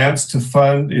locate grants to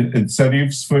fund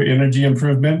incentives for energy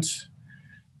improvement,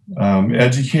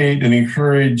 educate and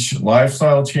encourage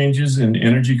lifestyle changes in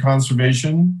energy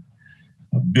conservation,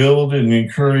 build and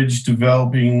encourage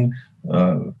developing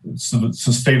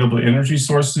sustainable energy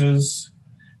sources,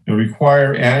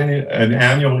 require an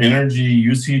annual energy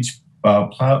usage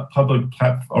public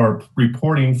or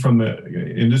reporting from the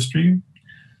industry,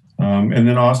 and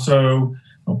then also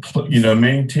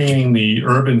maintaining the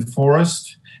urban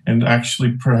forest and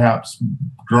actually perhaps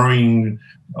growing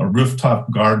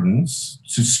rooftop gardens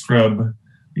to scrub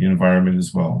the environment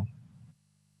as well.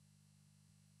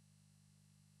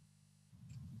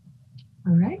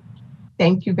 All right.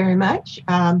 Thank you very much.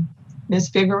 Ms.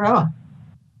 Figueroa.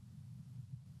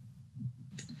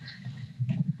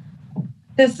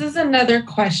 This is another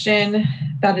question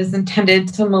that is intended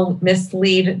to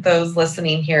mislead those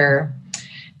listening here.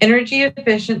 Energy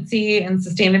efficiency and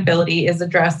sustainability is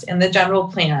addressed in the general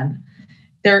plan.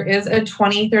 There is a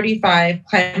 2035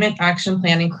 climate action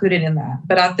plan included in that,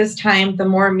 but at this time, the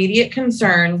more immediate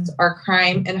concerns are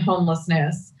crime and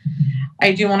homelessness.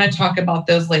 I do want to talk about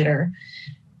those later.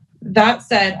 That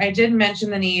said, I did mention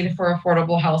the need for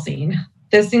affordable housing.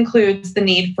 This includes the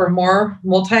need for more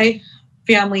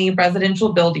multi-family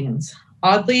residential buildings.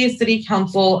 Oddly, City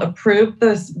Council approved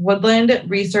this Woodland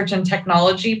Research and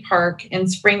Technology Park in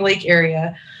Spring Lake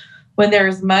area when there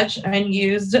is much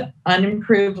unused,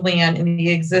 unimproved land in the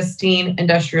existing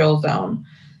industrial zone.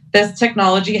 This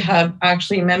technology hub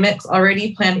actually mimics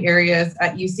already planned areas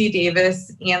at UC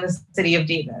Davis and the City of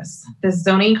Davis. This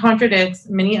zoning contradicts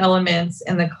many elements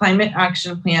in the Climate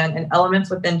Action Plan and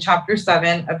elements within Chapter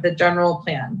 7 of the General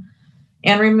Plan,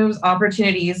 and removes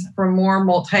opportunities for more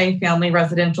multi-family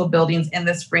residential buildings in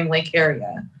the Spring Lake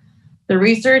area. The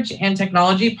Research and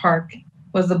Technology Park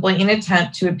was a blatant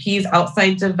attempt to appease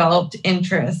outside developed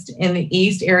interest in the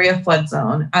East Area flood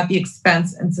zone at the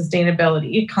expense and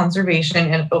sustainability,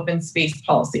 conservation, and open space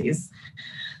policies.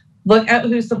 Look at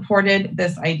who supported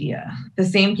this idea. The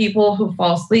same people who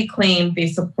falsely claimed they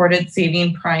supported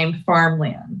saving prime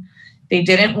farmland. They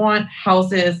didn't want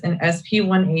houses in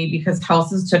SP1A because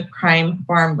houses took prime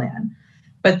farmland,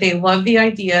 but they love the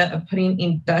idea of putting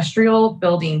industrial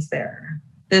buildings there.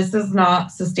 This is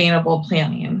not sustainable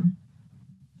planning.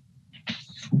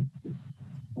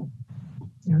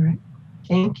 All right,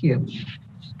 thank you.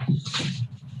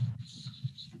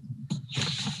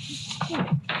 Okay.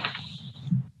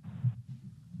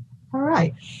 All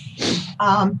right.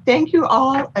 Thank you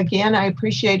all. Again, I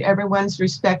appreciate everyone's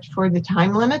respect for the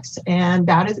time limits, and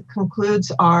that concludes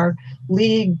our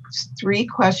League's 3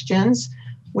 questions.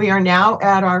 We are now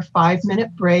at our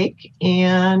 5-minute break,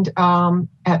 and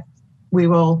we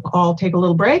will all take a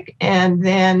little break, and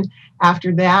then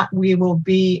after that, we will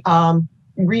be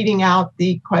reading out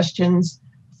the questions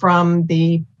from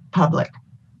the public.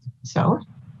 So,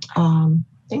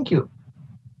 thank you.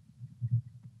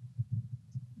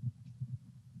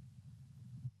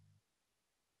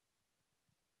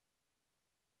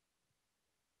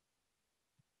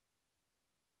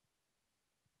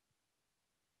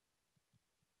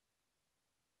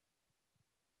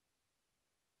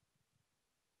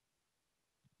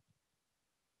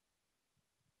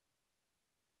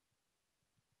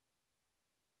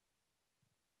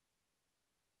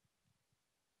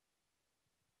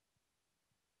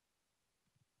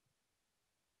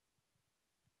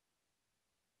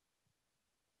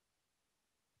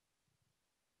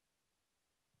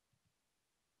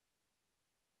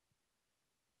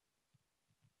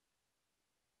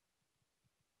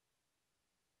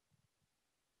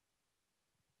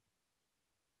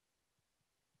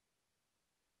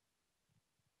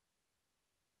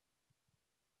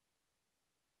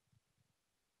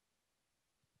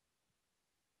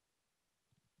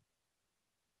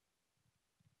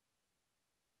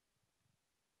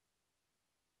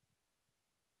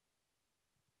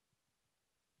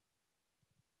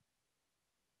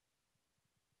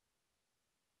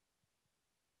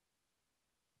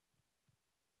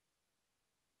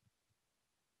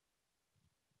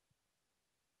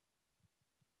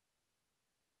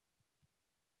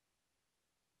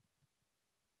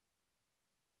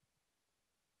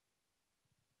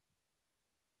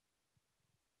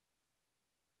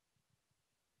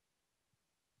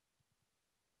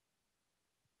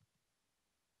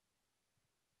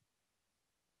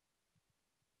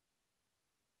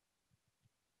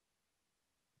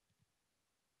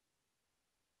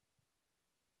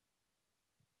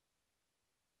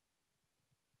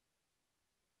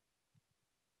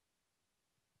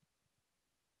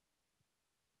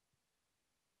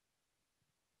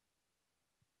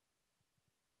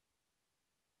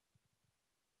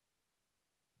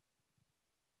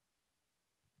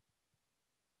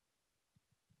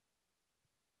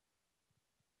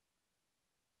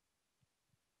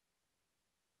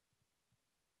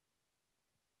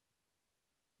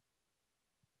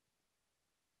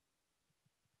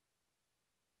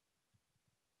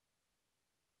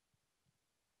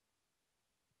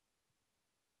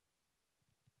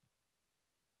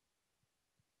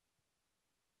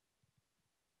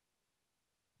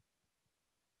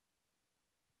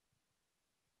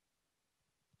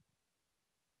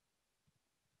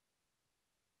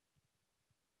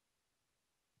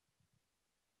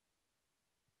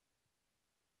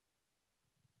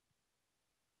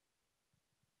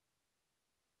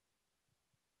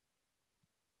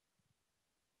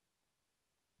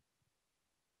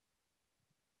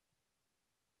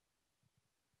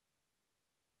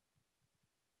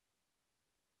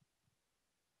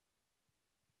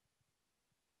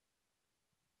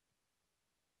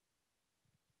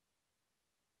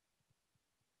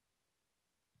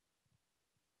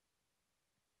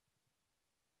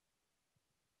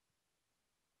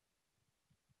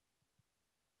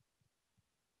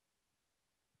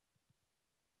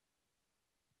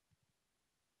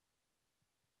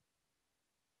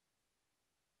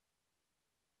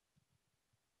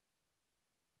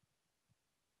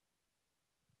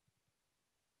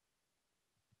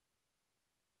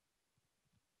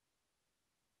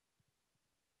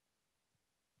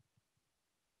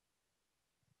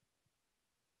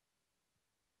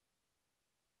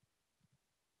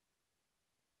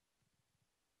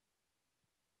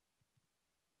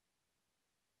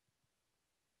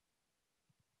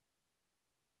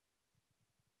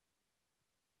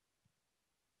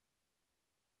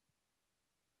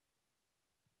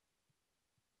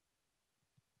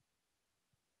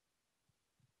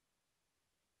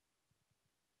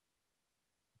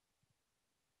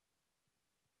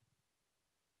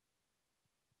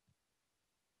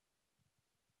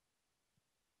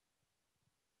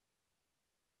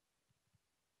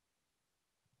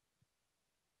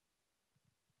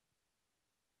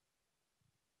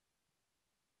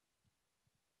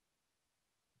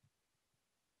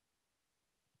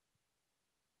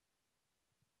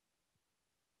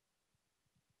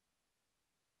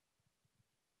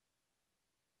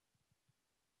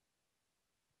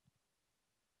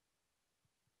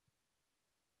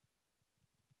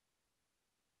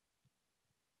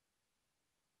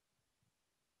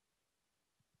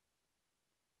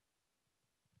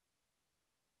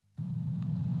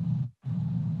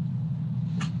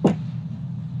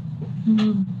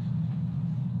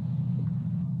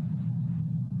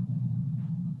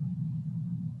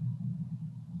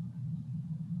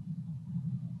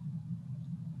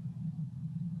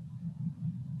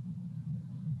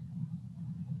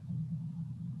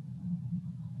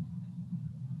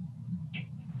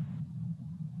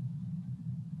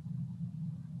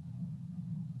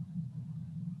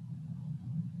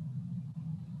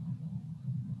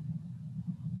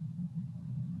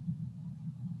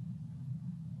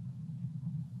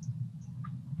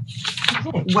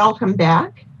 Okay, welcome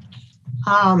back.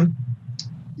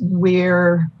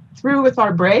 We're through with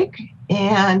our break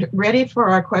and ready for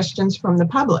our questions from the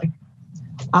public.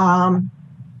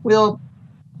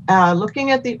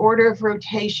 Looking at the order of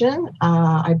rotation,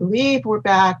 I believe we're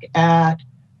back at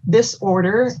this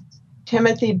order: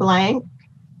 Timothy Blank,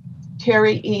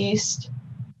 Terry East,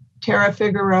 Tara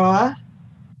Figueroa,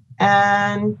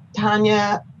 and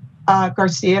Tania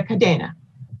Garcia-Cadena.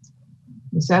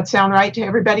 Does that sound right to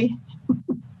everybody?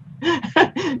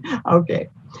 Okay,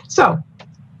 so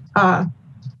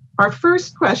our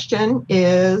first question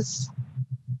is,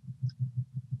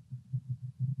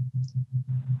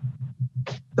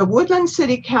 the Woodland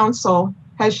City Council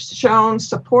has shown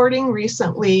supporting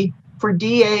recently for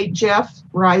DA Jeff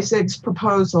Reisig's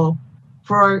proposal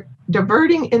for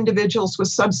diverting individuals with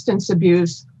substance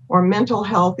abuse or mental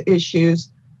health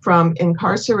issues from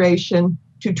incarceration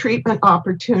to treatment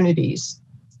opportunities.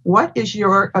 What is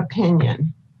your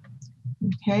opinion?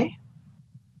 Okay.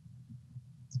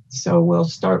 So we'll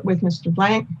start with Mr.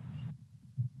 Blank.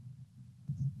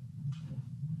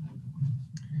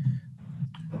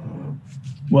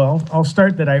 Well, I'll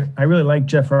start that I really like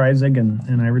Jeff Reisig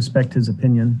and I respect his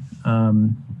opinion.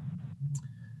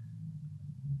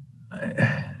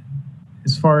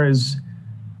 As far as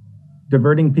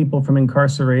diverting people from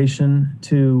incarceration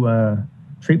to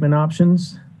treatment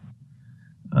options,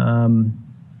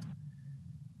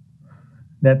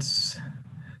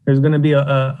 there's going to be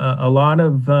a lot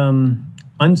of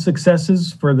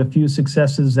unsuccesses for the few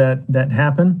successes that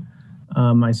happen.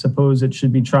 I suppose it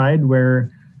should be tried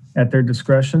where at their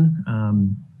discretion,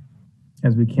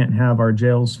 as we can't have our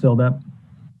jails filled up.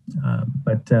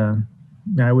 But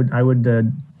I would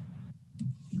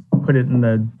put it in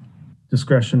the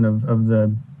discretion of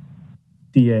the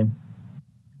DA.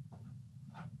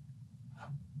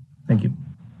 Thank you.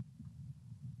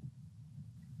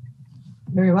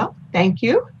 Very well, thank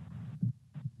you.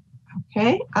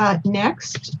 Okay,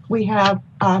 next we have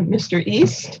Mr.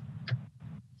 East.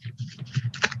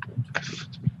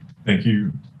 Thank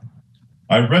you.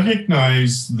 I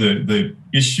recognize the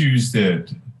issues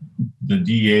that the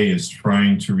DA is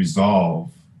trying to resolve.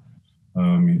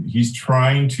 He's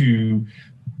trying to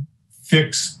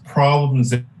fix problems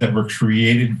that were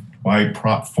created by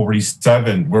Prop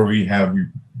 47, where we have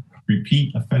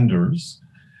repeat offenders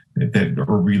that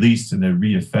are released and they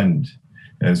reoffend,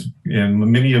 and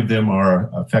many of them are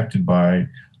affected by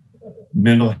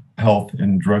mental health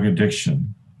and drug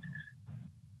addiction.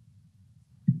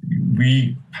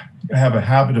 We have a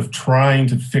habit of trying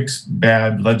to fix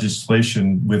bad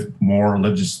legislation with more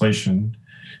legislation.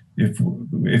 If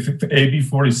AB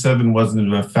 47 wasn't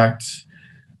in effect,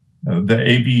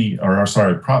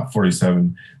 Prop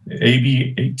 47,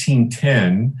 AB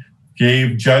 1810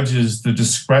 gave judges the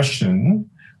discretion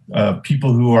of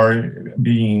people who are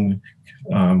being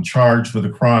charged with a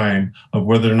crime of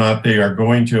whether or not they are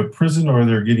going to a prison or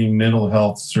they're getting mental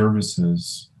health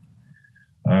services.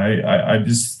 I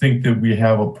just think that we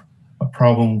have a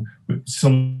problem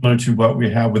similar to what we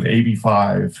have with AB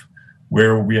 5,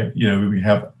 where we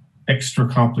have extra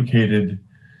complicated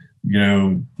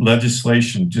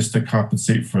legislation just to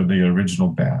compensate for the original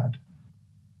bad.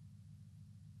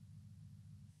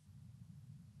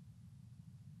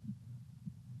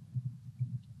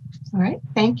 All right,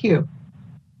 thank you.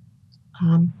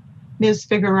 Ms.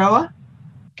 Figueroa?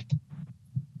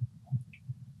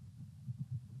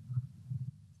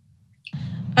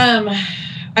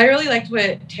 I really liked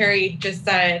what Terry just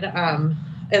said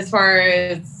as far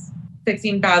as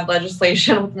fixing bad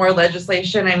legislation with more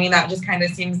legislation. I mean, that just kind of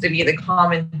seems to be the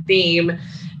common theme,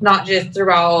 not just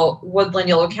throughout Woodland,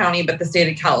 Yolo County, but the state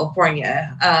of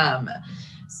California.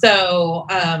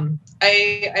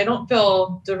 I don't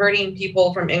feel diverting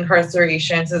people from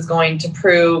incarcerations is going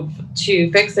to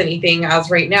fix anything,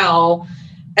 as right now,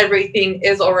 everything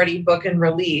is already book and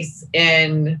release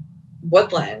in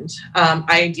Woodland.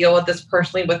 I deal with this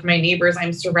personally with my neighbors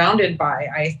I'm surrounded by.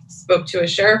 I spoke to a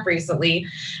sheriff recently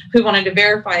who wanted to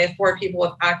verify if 4 people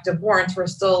with active warrants were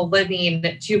still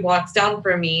living 2 blocks down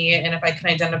from me and if I can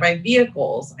identify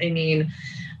vehicles. I mean,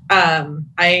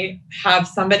 I have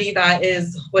somebody that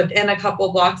is within a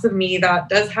couple blocks of me that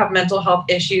does have mental health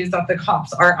issues that the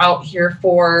cops are out here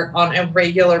for on a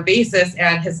regular basis,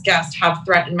 and his guests have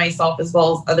threatened myself as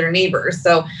well as other neighbors.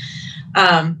 So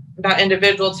that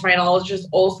individual, to my knowledge, has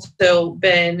also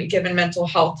been given mental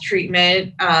health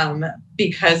treatment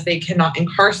because they cannot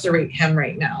incarcerate him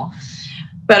right now.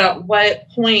 But at what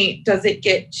point does it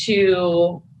get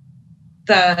to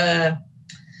the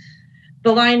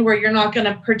line where you're not going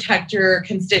to protect your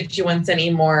constituents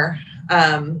anymore?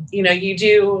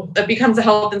 It becomes a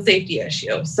health and safety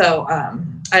issue. So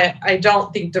I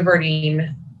don't think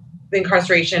diverting the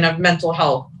incarceration of mental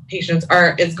health patients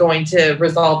is going to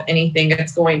resolve anything.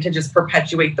 It's going to just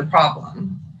perpetuate the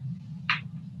problem.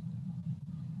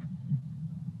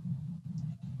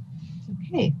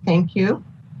 Okay, thank you.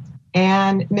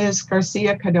 And Ms.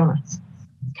 Garcia-Cadena.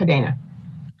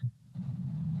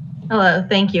 Hello,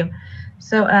 thank you.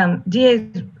 So DA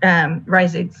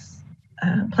Reisig's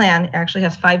plan actually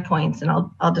has 5 points, and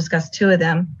I'll discuss 2 of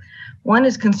them. One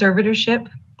is conservatorship,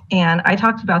 and I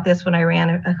talked about this when I ran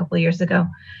a couple of years ago.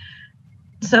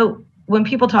 So when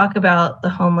people talk about the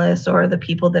homeless or the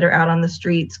people that are out on the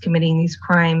streets committing these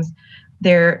crimes,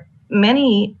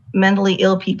 many mentally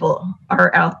ill people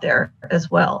are out there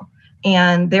as well,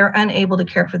 and they're unable to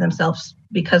care for themselves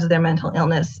because of their mental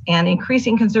illness. And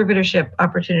increasing conservatorship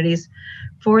opportunities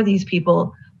for these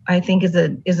people, I think, is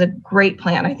a great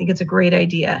plan. I think it's a great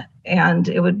idea, and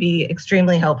it would be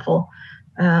extremely helpful.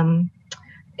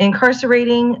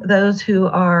 Incarcerating those who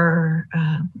are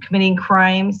committing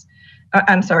crimes,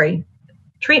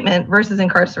 treatment versus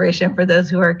incarceration for those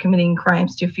who are committing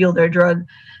crimes to fuel their drug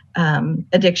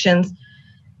addictions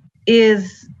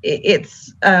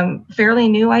it's a fairly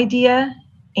new idea,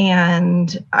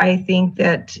 and I think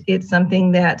that it's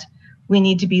something that we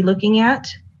need to be looking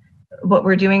at. What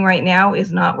we're doing right now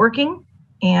is not working,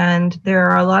 and there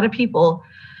are a lot of people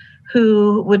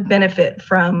who would benefit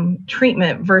from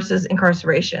treatment versus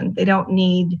incarceration. They don't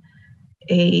need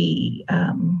a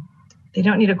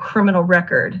criminal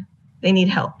record. They need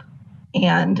help,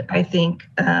 and I think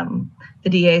the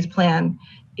DA's plan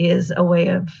is a way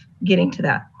of getting to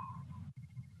that.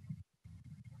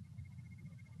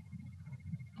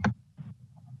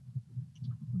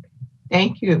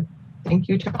 Thank you. Thank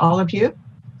you to all of you.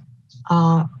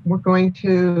 We're going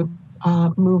to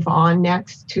move on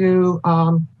next to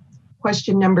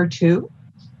question number 2.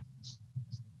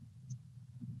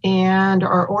 And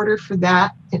our order for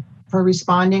that, for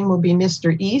responding, will be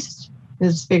Mr. East,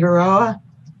 Ms. Figueroa,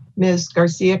 Ms.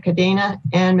 Garcia-Cadena,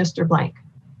 and Mr. Blank.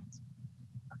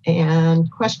 And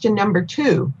question number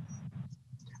 2,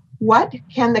 what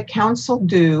can the council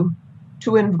do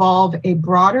to involve a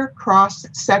broader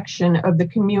cross-section of the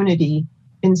community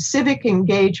in civic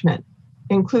engagement,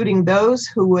 including those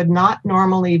who would not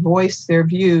normally voice their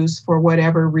views for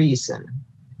whatever reason?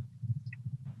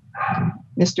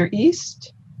 Mr.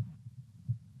 East?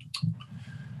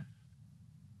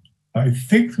 I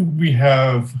think we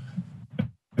have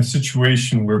a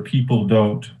situation where people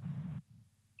don't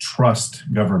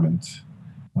trust government.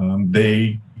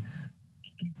 They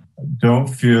don't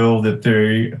feel that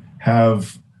they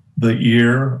have the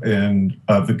ear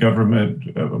of the government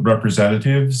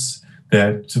representatives,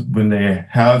 that when they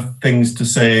have things to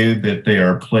say that they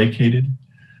are placated.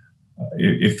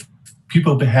 If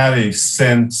people had a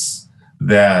sense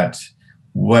that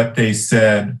what they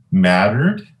said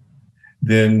mattered,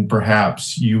 then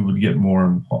perhaps you would get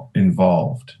more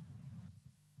involved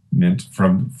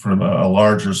from a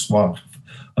larger swath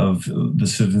of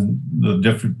the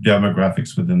different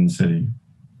demographics within the city.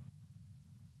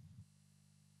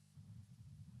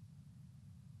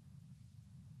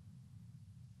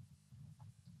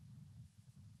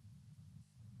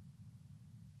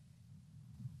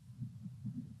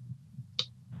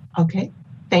 Okay,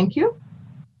 thank you.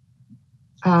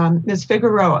 Ms.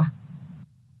 Figueroa.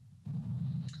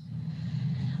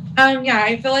 Yeah,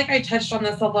 I feel like I touched on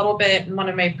this a little bit in one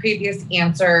of my previous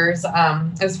answers.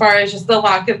 As far as just the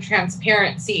lack of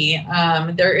transparency,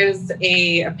 there is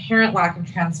a apparent lack of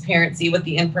transparency with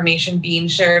the information being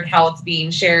shared, how it's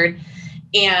being shared,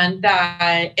 and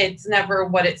that it's never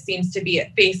what it seems to be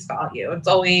at face value. It's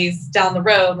always down the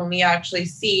road when we actually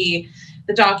see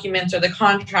the documents or the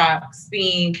contracts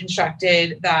being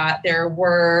constructed that there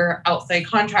were outside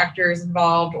contractors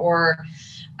involved or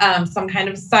some kind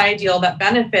of side deal that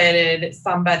benefited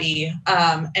somebody.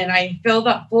 And I feel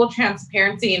that full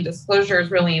transparency and disclosure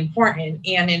is really important.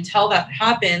 And until that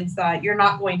happens, that you're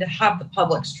not going to have the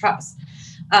public's trust.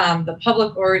 The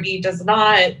public already does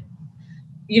not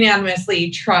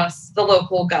unanimously trust the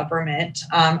local government.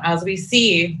 As we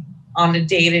see, on a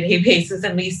day-to-day basis,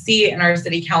 and we see it in our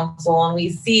city council, and we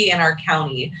see in our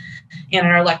county and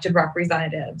our elected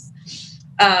representatives.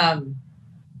 And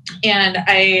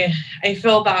I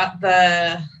feel that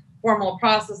the formal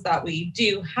process that we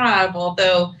do have,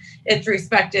 although it's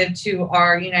respected to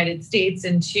our United States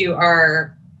and to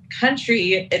our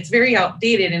country, it's very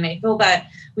outdated. And I feel that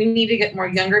we need to get more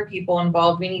younger people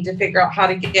involved. We need to figure out how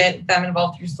to get them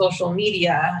involved through social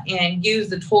media and use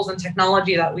the tools and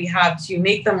technology that we have to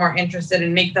make them more interested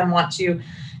and make them want to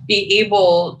be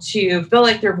able to feel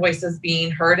like their voice is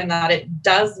being heard and that it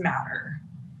does matter.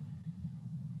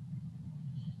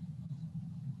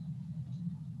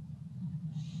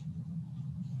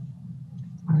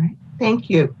 All right, thank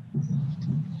you.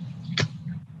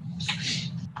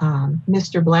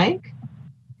 Mr. Blank?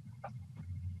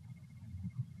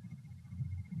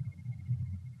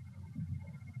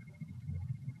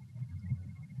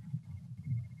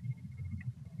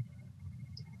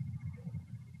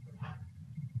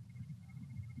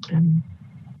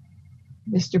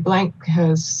 Mr. Blank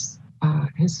has,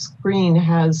 his screen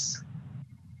has,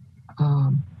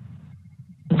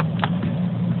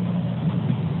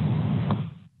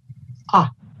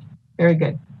 very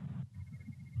good.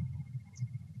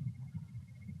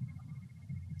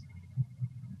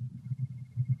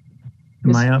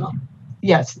 Am I up?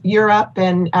 Yes, you're up,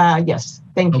 and yes,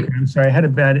 thank you. Okay, I'm sorry, I had a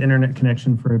bad internet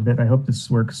connection for a bit. I hope this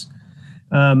works.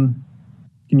 Can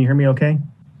you hear me okay?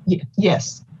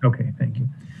 Yes. Okay, thank you.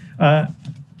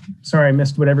 Sorry, I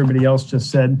missed what everybody else just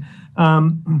said.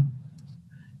 I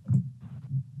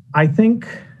think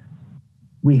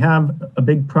we have a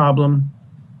big problem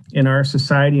in our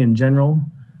society in general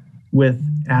with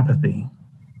apathy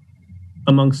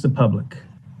amongst the public.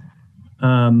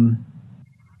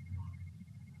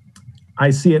 I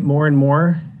see it more and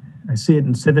more. I see it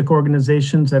in civic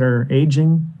organizations that are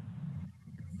aging,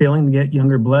 failing to get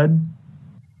younger blood.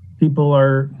 People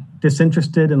are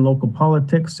disinterested in local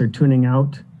politics. They're tuning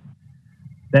out.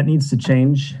 That needs to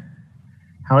change.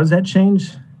 How does that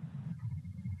change?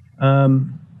 I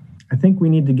think we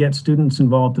need to get students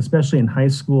involved, especially in high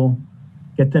school,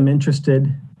 get them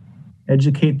interested,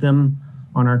 educate them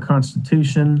on our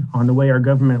Constitution, on the way our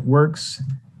government works,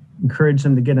 encourage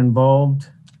them to get involved.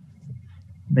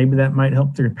 Maybe that might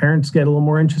help their parents get a little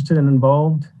more interested and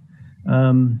involved.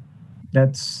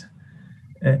 It's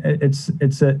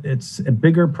a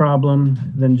bigger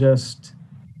problem than just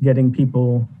getting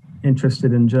people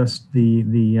interested in just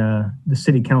the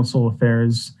city council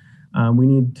affairs. We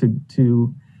need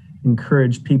to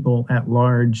encourage people at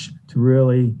large to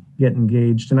really get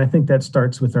engaged, and I think that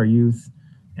starts with our youth.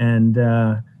 And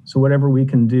so whatever we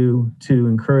can do to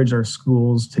encourage our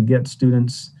schools to get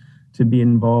students to be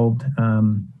involved,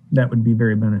 that would be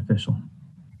very beneficial.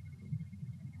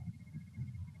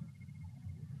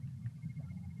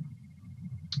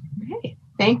 Okay,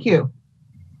 thank you.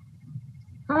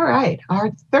 All right,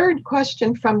 our third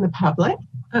question from the public.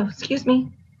 Oh, excuse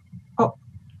me. Oh,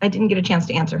 I didn't get a chance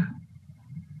to answer.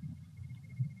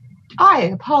 I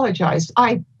apologize.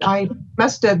 I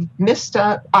must have missed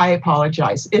up. I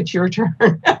apologize. It's your turn.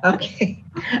 Okay.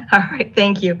 All right.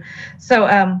 Thank you. So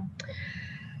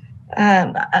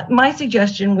my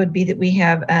suggestion would be that we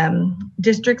have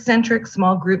district-centric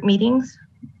small group meetings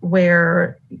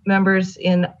where members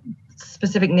in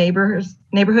specific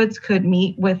neighborhoods could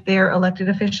meet with their elected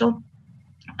official,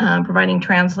 providing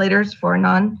translators for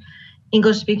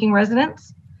non-English speaking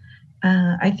residents.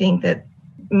 I think that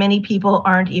many people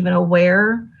aren't even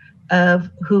aware of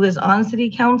who is on city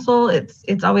council.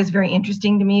 It's always very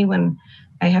interesting to me when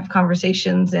I have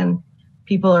conversations and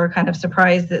people are kind of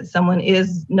surprised that someone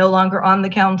is no longer on the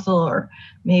council or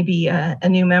maybe a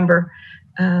new member.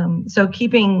 So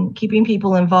keeping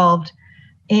people involved.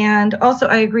 And also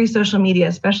I agree, social media,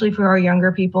 especially for our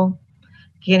younger people,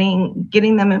 getting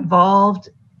them involved,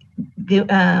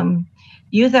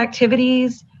 youth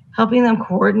activities, helping them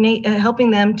coordinate,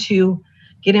 helping them to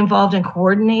get involved and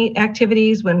coordinate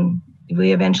activities when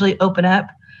we eventually open up.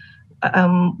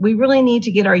 We really need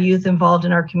to get our youth involved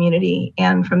in our community.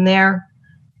 And from there,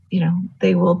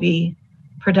 they will be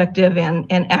productive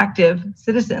and active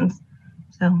citizens.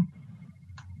 So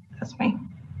that's my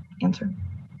answer.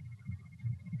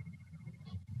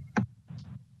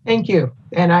 Thank you.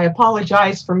 And I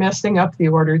apologize for messing up the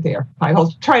order there. I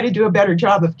will try to do a better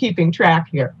job of keeping track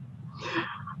here.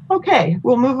 Okay,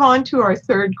 we'll move on to our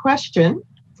third question.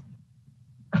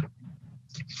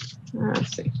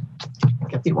 Let's see,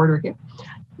 get the order here.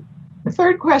 The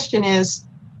third question is,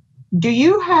 do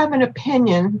you have an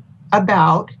opinion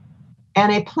about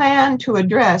and a plan to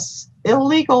address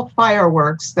illegal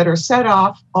fireworks that are set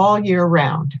off all year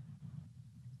round?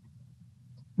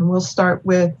 And we'll start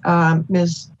with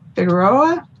Ms.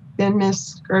 Figueroa, then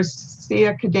Ms.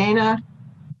 Garcia-Cadena,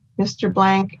 Mr.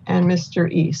 Blank, and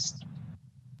Mr. East.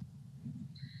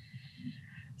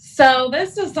 So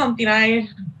this is something I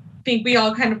think we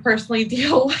all kind of personally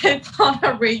deal with on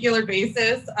a regular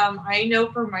basis. I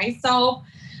know for myself,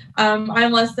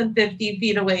 I'm less than 50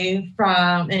 feet away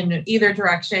from, in either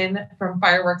direction, from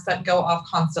fireworks that go off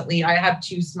constantly. I have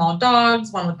 2 small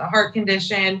dogs, one with a heart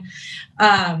condition.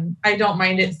 I don't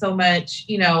mind it so much,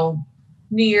 you know,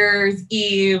 New Year's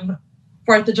Eve,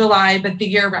 4th of July, but the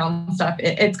year-round stuff,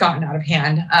 it's gotten out of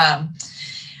hand.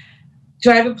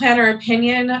 Do I have a plan or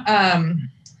opinion?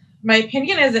 My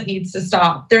opinion is it needs to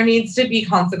stop. There needs to be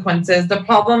consequences. The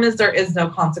problem is there is no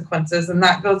consequences. And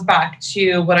that goes back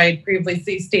to what I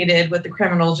previously stated with the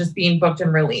criminals just being booked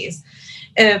and released.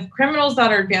 If criminals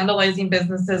that are vandalizing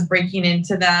businesses, breaking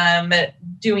into them,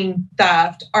 doing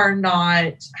theft are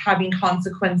not having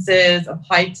consequences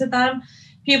applied to them,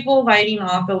 people lighting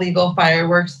off illegal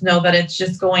fireworks know that it's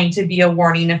just going to be a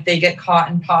warning if they get caught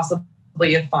and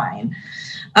possibly a fine.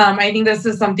 I think this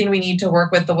is something we need to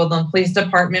work with the Woodland Police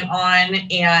Department on,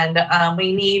 and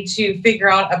we need to figure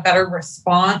out a better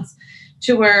response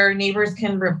to where neighbors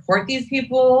can report these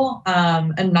people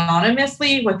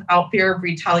anonymously without fear of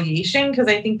retaliation, because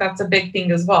I think that's a big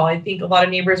thing as well. I think a lot of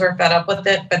neighbors are fed up with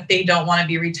it, but they don't want to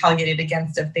be retaliated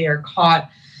against if they are caught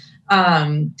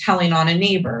telling on a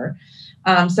neighbor.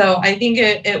 So I think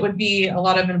it would be a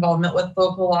lot of involvement with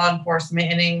local law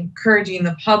enforcement and encouraging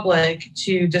the public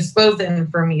to disclose the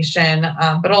information,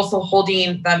 but also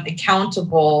holding them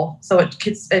accountable so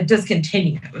it just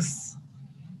continues.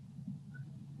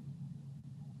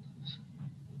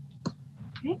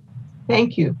 Okay,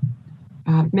 thank you.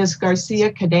 Ms.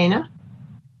 Garcia-Cadena.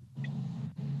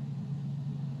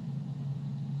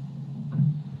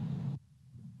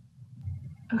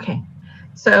 Okay.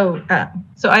 So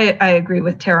I agree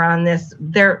with Tara on this.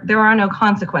 There are no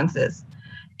consequences.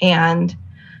 And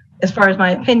as far as my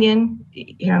opinion,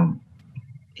 you know,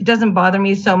 it doesn't bother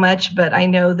me so much, but I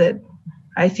know that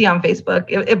I see on Facebook,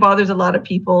 it bothers a lot of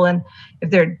people. And if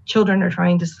their children are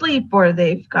trying to sleep or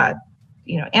they've got,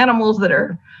 you know, animals that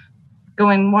are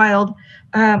going wild.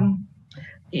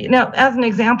 You know, as an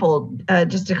example,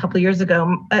 just a couple of years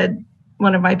ago,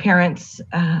 one of my parents,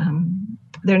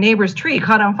 their neighbor's tree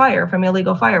caught on fire from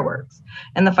illegal fireworks,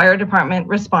 and the fire department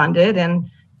responded, and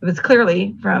it was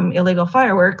clearly from illegal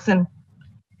fireworks, and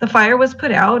the fire was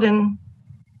put out, and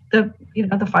the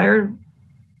fire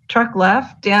truck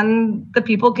left, and the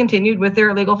people continued with their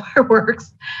illegal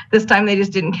fireworks. This time they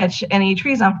just didn't catch any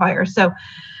trees on fire. So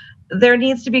there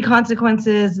needs to be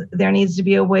consequences. There needs to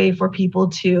be a way for people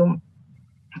to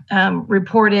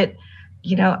report it.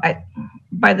 You know,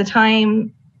 by the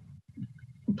time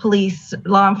police,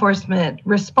 law enforcement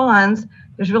responds,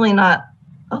 there's really not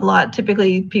a lot.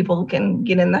 Typically people can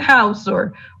get in the house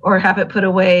or have it put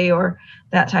away or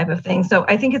that type of thing. So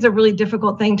I think it's a really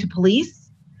difficult thing to police,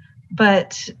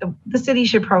 but the city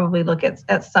should probably look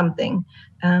at something,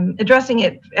 addressing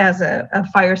it as a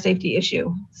fire safety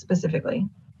issue specifically.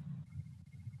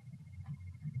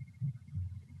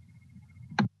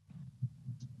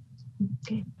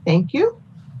 Okay, thank you.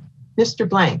 Mr.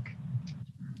 Blank.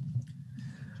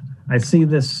 I see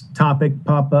this topic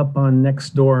pop up on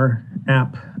Nextdoor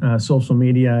app, social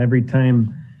media, every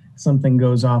time something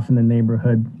goes off in the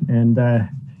neighborhood. And,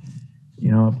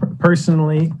 you know,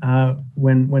 personally,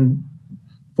 when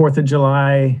 4th of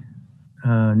July,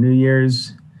 New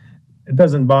Year's, it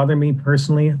doesn't bother me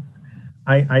personally.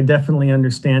 I definitely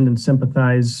understand and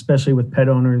sympathize, especially with pet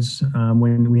owners,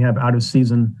 when we have out of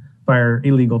season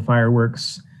illegal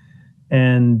fireworks.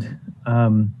 And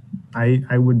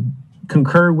I would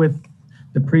concur with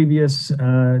the previous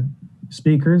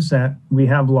speakers that we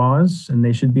have laws and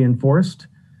they should be enforced.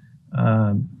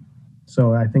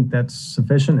 So I think that's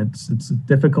sufficient. It's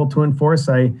difficult to enforce.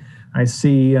 I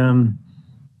see,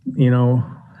 you know,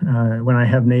 when I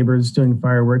have neighbors doing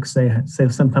fireworks, they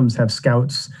sometimes have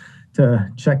scouts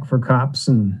to check for cops,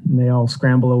 and they all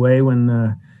scramble away when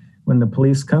the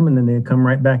police come, and then they come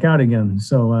right back out again.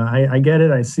 So I get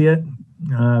it. I see it.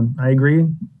 I agree.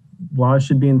 Laws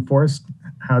should be enforced.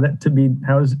 How is it to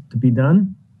be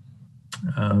done?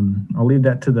 I'll leave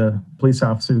that to the police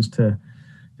officers to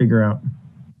figure out.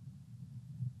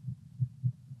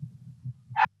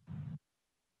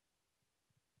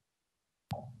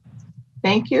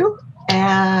 Thank you.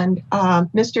 And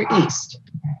Mr. East.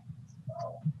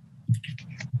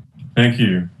 Thank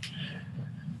you.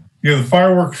 You know, the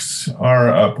fireworks are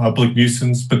a public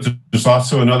nuisance, but there's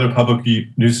also another public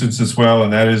nuisance as well,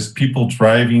 and that is people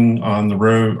driving on the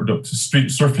road or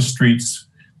surface streets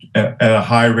at a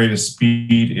high rate of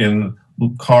speed in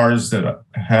cars that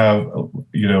have, a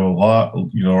lot,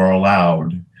 are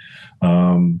allowed.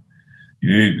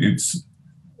 It's,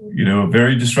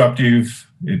 very disruptive.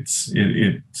 It's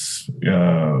an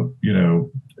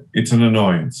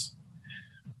annoyance.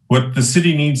 What the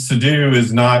city needs to do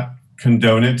is not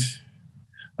condone it.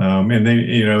 And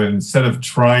they, instead of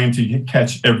trying to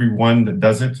catch everyone that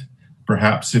does it,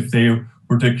 perhaps if they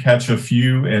were to catch a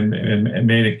few and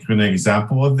made an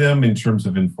example of them in terms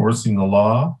of enforcing the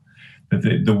law,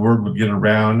 that the word would get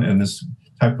around and this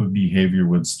type of behavior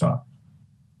would stop.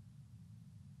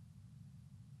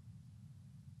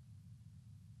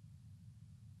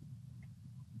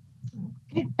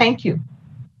 Okay, thank you.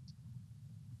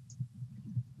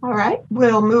 All right,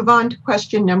 we'll move on to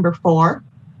question number 4.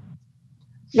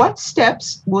 What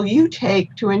steps will you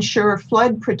take to ensure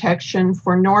flood protection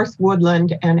for North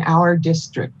Woodland and our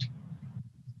district?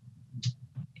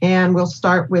 And we'll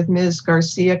start with Ms.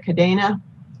 Garcia-Cadena,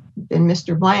 then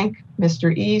Mr. Blank,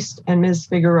 Mr. East, and Ms.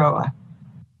 Figueroa.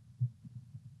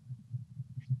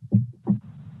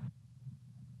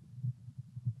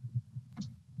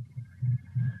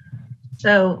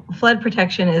 So flood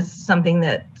protection is something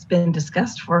that's been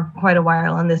discussed for quite a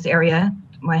while in this area.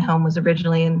 My home was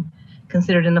originally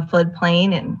considered in the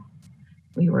floodplain, and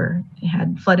we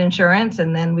had flood insurance,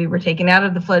 and then we were taken out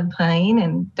of the floodplain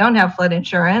and don't have flood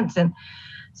insurance. And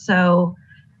so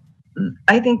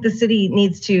I think the city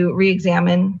needs to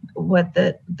re-examine what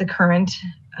the current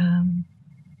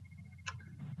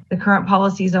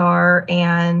policies are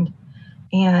and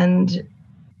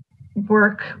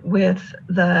work with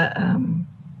the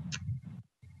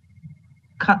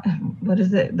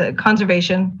the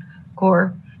Conservation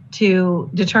Corps to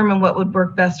determine what would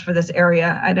work best for this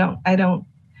area. I don't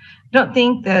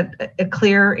think that a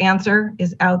clear answer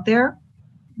is out there.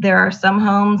 There are some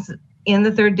homes in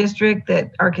the 3rd district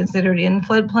that are considered in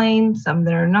floodplain, some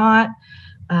that are not.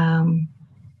 The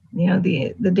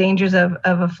dangers of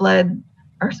a flood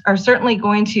are certainly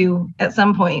going to, at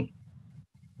some point,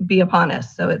 be upon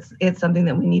us. So it's something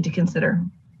that we need to consider.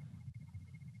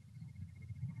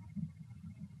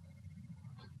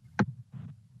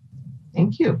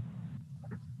 Thank you.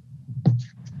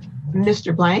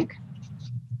 Mr. Blank?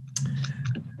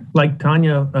 Like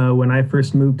Tanya, when I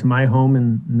first moved to my home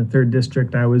in the 3rd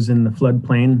district, I was in the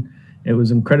floodplain. It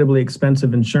was incredibly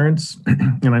expensive insurance,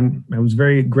 and I was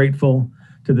very grateful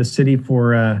to the city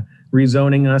for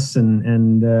rezoning us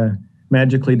and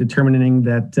magically determining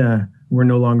that we're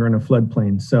no longer in a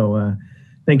floodplain. So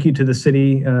thank you to the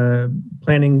city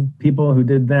planning people who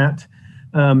did that.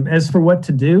 As for what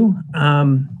to do,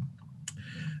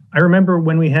 I remember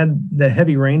when we had the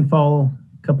heavy rainfall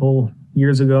a couple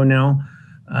years ago now,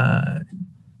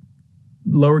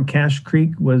 Lower Cache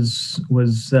Creek was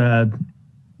the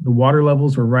water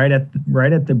levels were right at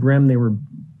the brim. They were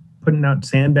putting out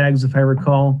sandbags, if I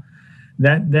recall.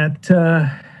 That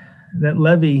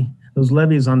levee, those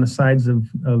levees on the sides of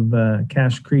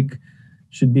Cache Creek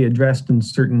should be addressed in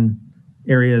certain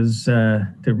areas to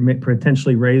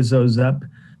potentially raise those up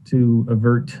to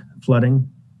avert flooding.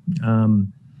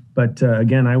 But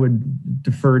again, I would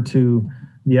defer to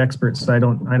the experts. I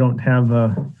don't have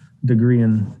a degree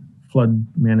in flood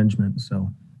management,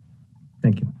 so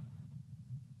thank you.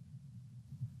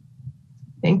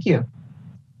 Thank you.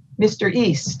 Mr.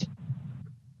 East.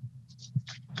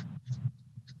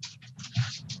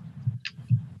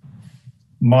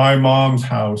 My mom's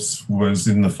house was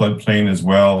in the floodplain as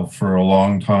well for a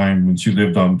long time when she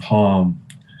lived on Palm.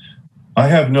 I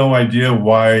have no idea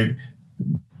why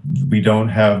we don't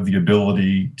have the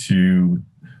ability to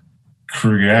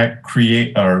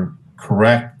create or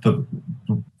correct the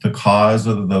cause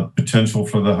of the potential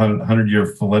for the 100-year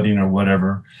flooding or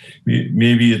whatever.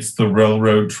 Maybe it's the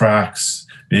railroad tracks.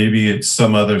 Maybe it's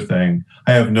some other thing.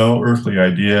 I have no earthly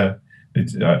idea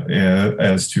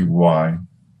as to why.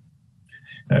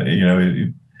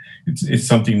 It's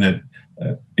something that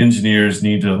engineers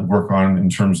need to work on in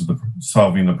terms of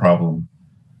solving the problem.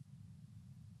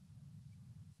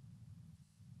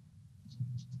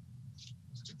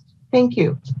 Thank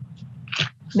you.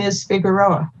 Ms.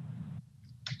 Figueroa.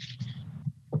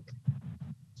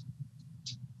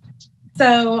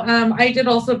 So I did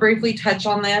also briefly touch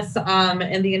on this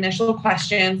in the initial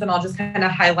questions, and I'll just kind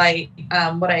of highlight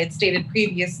what I had stated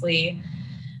previously.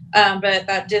 But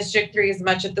that District 3 is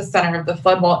much at the center of the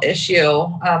flood wall issue,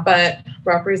 but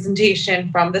representation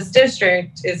from this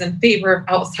district is in favor of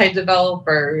outside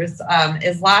developers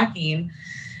is lacking.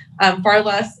 Far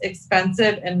less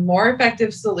expensive and more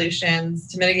effective solutions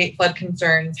to mitigate flood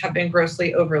concerns have been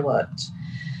grossly overlooked.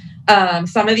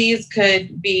 Some of these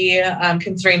could be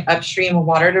considering upstream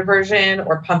water diversion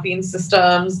or pumping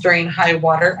systems during high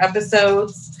water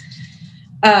episodes.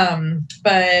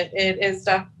 But it is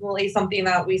definitely something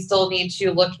that we still need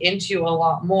to look into a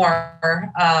lot more.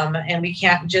 And we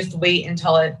can't just wait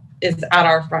until it is at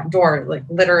our front door, like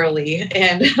literally,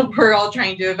 and we're all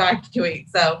trying to evacuate.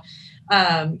 So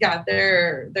yeah,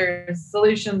 there's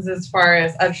solutions as far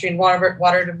as upstream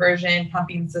water diversion,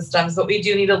 pumping systems, but we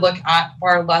do need to look at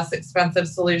far less expensive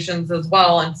solutions as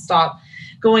well and stop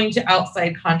going to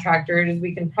outside contractors.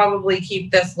 We can probably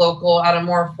keep this local at a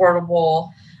more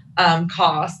affordable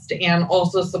cost and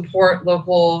also support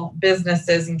local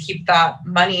businesses and keep that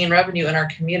money and revenue in our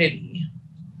community.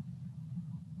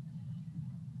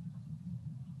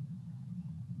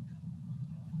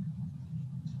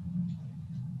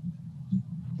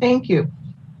 Thank you.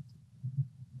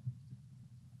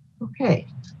 Okay,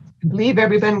 I believe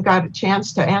everyone got a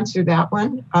chance to answer that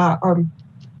one.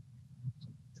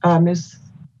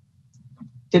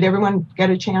 Did everyone get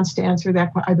a chance to answer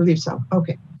that? I believe so.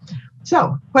 Okay.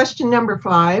 So question number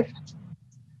 5,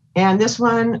 and this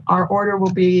one, our order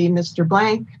will be Mr.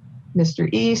 Blank, Mr.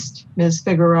 East, Ms.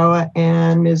 Figueroa,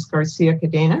 and Ms.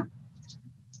 Garcia-Cadena.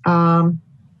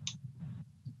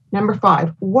 Number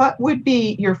 5, what would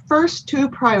be your first 2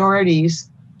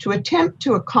 priorities to attempt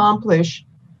to accomplish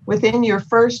within your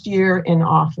first year in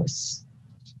office?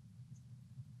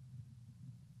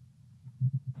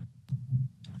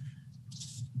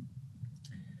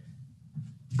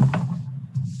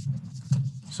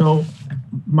 So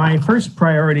my first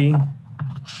priority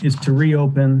is to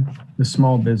reopen the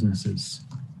small businesses,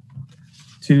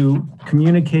 to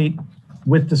communicate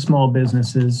with the small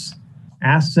businesses,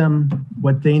 ask them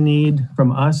what they need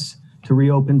from us to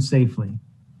reopen safely,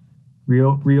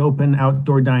 reopen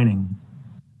outdoor dining.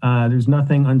 There's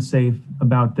nothing unsafe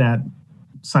about that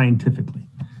scientifically.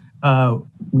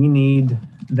 We need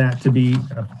that to be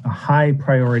a high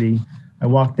priority. I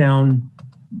walked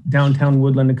downtown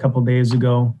Woodland a couple days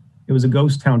ago. It was a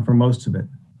ghost town for most of it,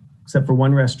 except for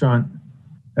one restaurant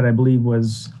that I believe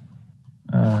was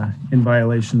in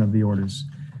violation of the orders.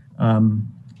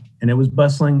 And it was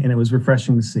bustling and it was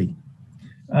refreshing to see.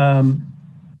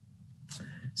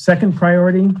 Second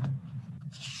priority,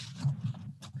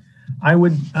 I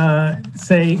would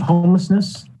say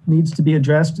homelessness needs to be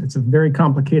addressed. It's a very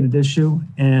complicated issue,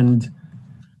 and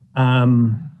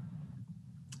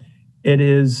it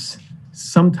is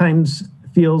sometimes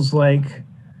feels like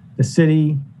the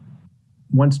city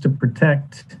wants to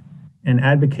protect and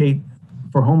advocate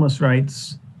for homeless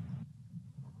rights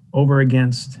over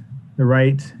against the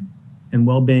right and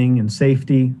well-being and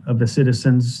safety of the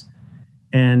citizens.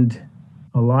 And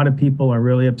a lot of people are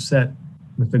really upset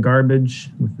with the garbage,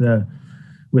 with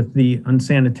the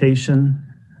unsanitation,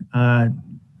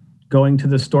 going to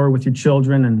the store with your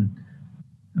children, and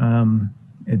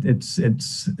it's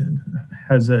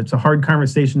a hard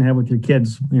conversation to have with your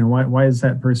kids. You know, why is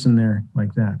that person there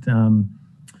like that?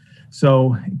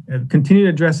 So continue to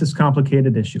address this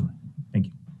complicated issue. Thank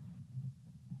you.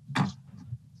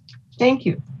 Thank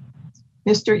you.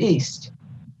 Mr. East.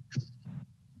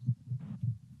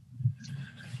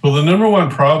 Well, the number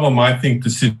one problem I think the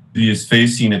city is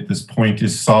facing at this point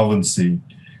is solvency.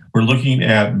 We're looking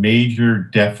at major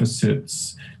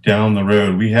deficits down the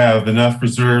road. We have enough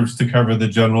reserves to cover the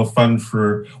general fund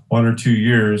for 1 or 2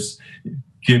 years,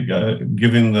 given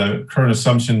the current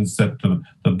assumptions that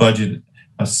the budget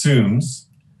assumes.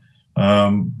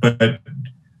 But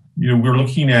we're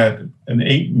looking at an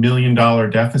 $8 million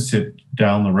deficit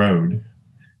down the road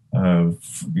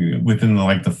within the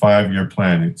 5-year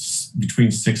plan. It's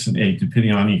between 6 and 8,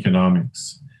 depending on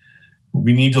economics.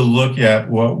 We need to look at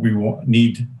what we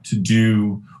need to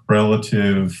do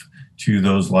relative to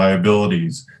those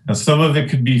liabilities. Now, some of it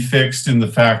could be fixed in the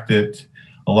fact that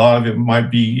a lot of it might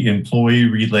be employee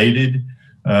related.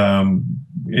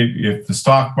 If the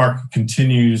stock market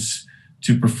continues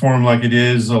to perform like it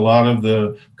is, a lot of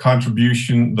the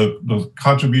contribution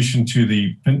to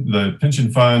the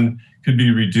pension fund could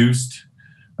be reduced.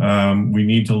 We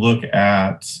need to look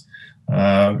at,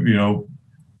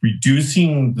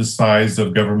 reducing the size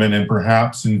of government, and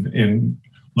perhaps in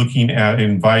looking at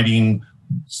inviting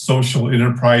social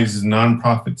enterprises,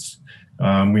 nonprofits.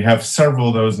 We have several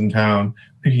of those in town,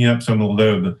 picking up some of the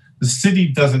load. The city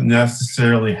doesn't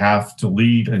necessarily have to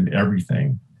lead in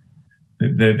everything.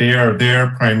 They are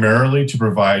there primarily to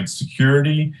provide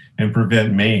security and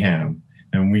prevent mayhem.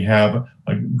 And we have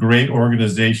a great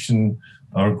organization,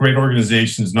 great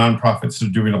organizations, nonprofits that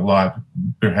are doing a lot,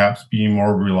 perhaps being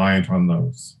more reliant on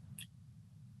those.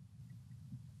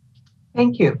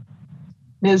 Thank you.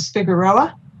 Ms.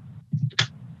 Figueroa?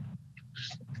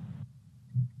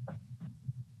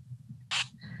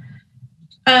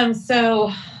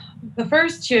 So the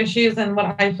first two issues and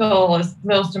what I feel is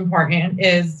most important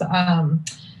is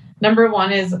number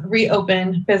one is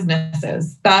reopen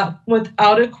businesses. That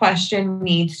without a question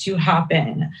needs to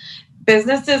happen.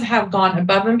 Businesses have gone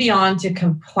above and beyond to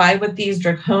comply with these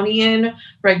draconian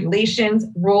regulations,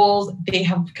 rules. They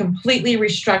have completely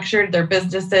restructured their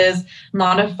businesses,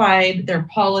 modified their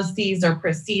policies, their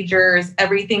procedures,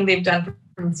 everything they've done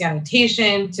from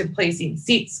sanitation to placing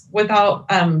seats without,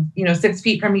 6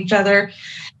 feet from each other.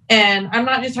 And I'm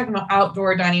not just talking about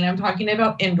outdoor dining, I'm talking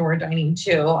about indoor dining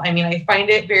too. I mean, I find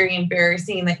it very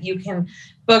embarrassing that you can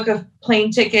book a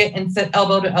plane ticket and sit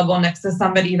elbow to elbow next to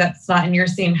somebody that's not in your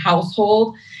same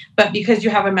household, but because you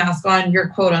have a mask on, you're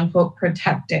quote unquote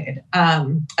protected.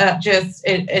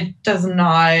 It does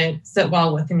not sit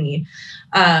well with me.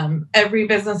 Every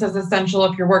business is essential.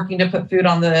 If you're working to put food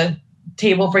on the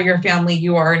table for your family,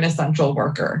 you are an essential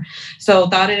worker. So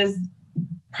that is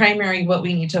primary what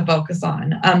we need to focus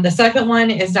on. The second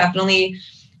one is definitely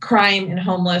crime and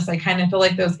homeless. I kind of feel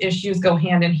like those issues go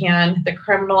hand in hand. The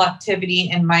criminal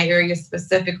activity in my area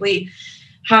specifically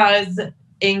has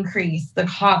increased. The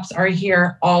cops are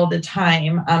here all the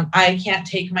time. I can't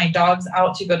take my dogs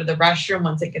out to go to the restroom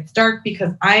once it gets dark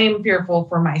because I am fearful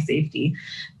for my safety.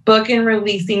 Book and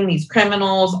releasing these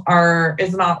criminals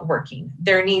is not working.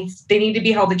 They need to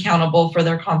be held accountable for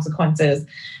their consequences.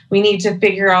 We need to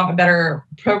figure out a better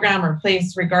program or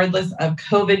place, regardless of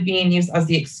COVID being used as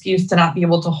the excuse to not be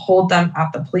able to hold them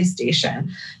at the police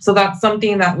station. So that's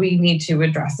something that we need to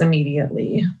address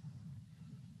immediately.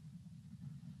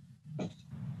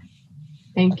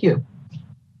 Thank you.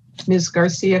 Ms.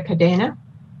 Garcia-Cadena.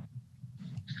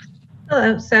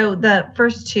 Hello. So the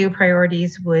first two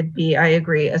priorities would be, I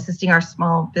agree, assisting our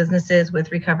small businesses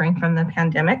with recovering from the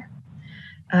pandemic.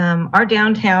 Our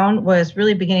downtown was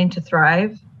really beginning to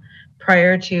thrive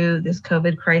prior to this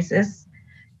COVID crisis,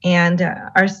 and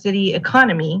our city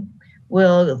economy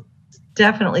will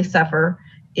definitely suffer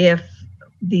if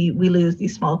we lose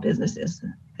these small businesses.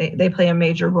 They play a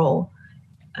major role.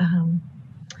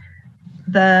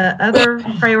 The other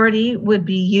priority would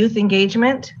be youth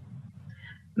engagement.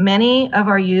 Many of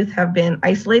our youth have been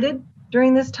isolated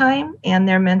during this time, and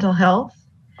their mental health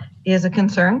is a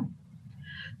concern.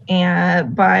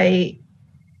 And by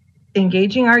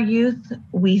engaging our youth,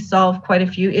 we solve quite a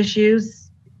few issues,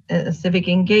 civic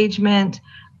engagement,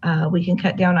 we can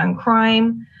cut down on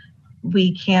crime,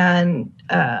 we can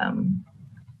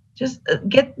just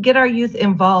get our youth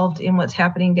involved in what's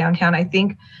happening downtown. I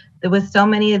think that with so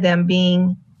many of them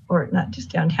being, or not just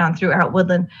downtown, throughout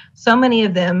Woodland, so many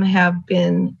of them have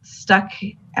been stuck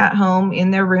at home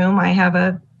in their room. I have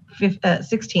a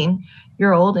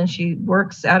 16-year-old and she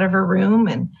works out of her room,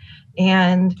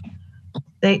 and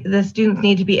the students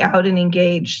need to be out and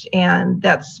engaged, and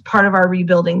that's part of our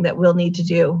rebuilding that we'll need to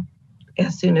do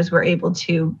as soon as we're able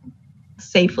to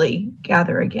safely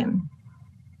gather again.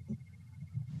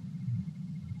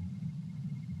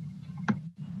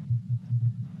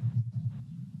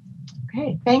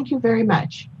 Okay, thank you very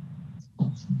much.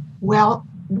 Well,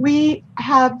 we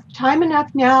have time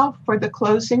enough now for the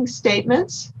closing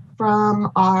statements from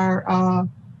our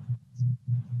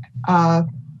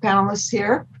panelists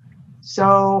here.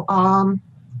 So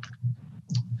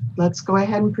let's go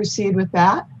ahead and proceed with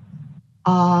that.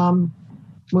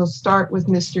 We'll start with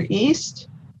Mr. East,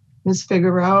 Ms.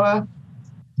 Figueroa,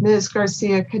 Ms.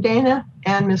 Garcia-Cadena,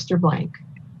 and Mr. Blank.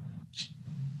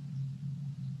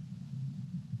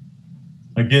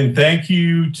 Again, thank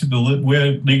you to the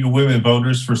League of Women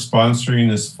Voters for sponsoring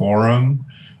this forum.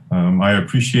 I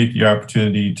appreciate the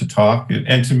opportunity to talk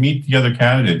and to meet the other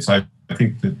candidates. I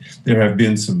think that there have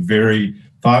been some very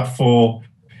thoughtful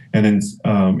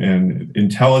and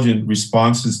intelligent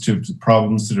responses to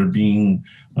problems that are being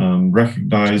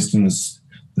recognized in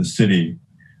the city.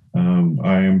 I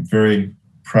am very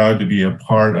proud to be a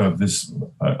part of this,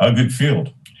 a good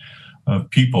field of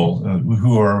people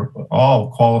who are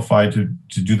all qualified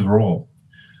to do the role.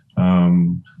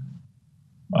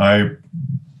 I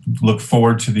look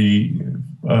forward to the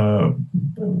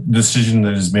decision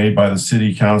that is made by the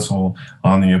City Council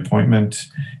on the appointment,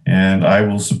 and I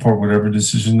will support whatever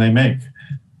decision they make.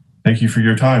 Thank you for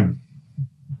your time.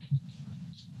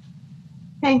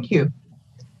 Thank you.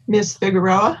 Ms.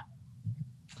 Figueroa?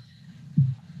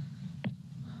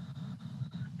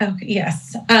 Okay,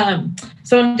 yes.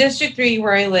 So in District 3,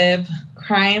 where I live,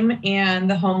 crime and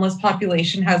the homeless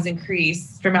population has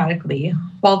increased dramatically.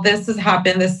 While this has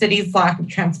happened, the city's lack of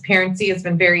transparency has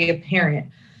been very apparent.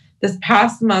 This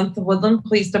past month, the Woodland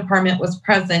Police Department was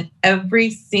present every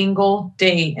single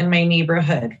day in my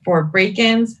neighborhood for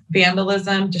break-ins,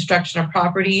 vandalism, destruction of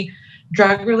property,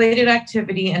 drug-related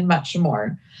activity, and much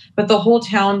more. But the whole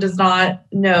town does not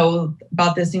know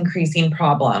about this increasing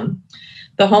problem.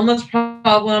 The homeless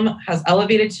problem has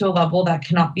elevated to a level that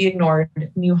cannot be ignored.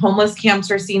 New homeless camps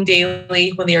are seen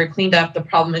daily. When they are cleaned up, the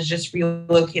problem is just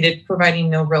relocated, providing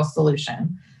no real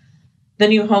solution. The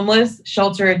new homeless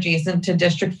shelter adjacent to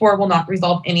District 4 will not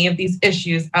resolve any of these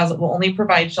issues, as it will only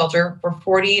provide shelter for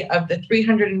 40 of the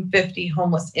 350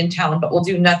 homeless in town, but will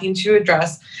do nothing to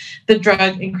address the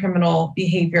drug and criminal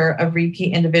behavior of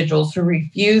repeat individuals who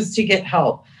refuse to get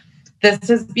help. This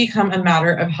has become a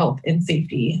matter of health and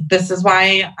safety. This is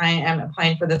why I am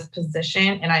applying for this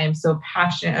position, and I am so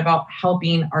passionate about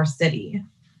helping our city.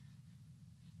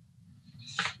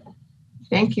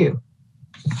 Thank you.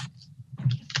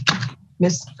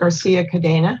 Ms.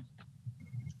 Garcia-Cadena.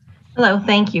 Hello,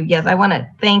 thank you. Yes, I want to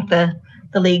thank the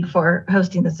League for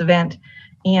hosting this event.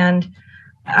 And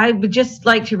I would just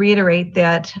like to reiterate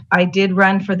that I did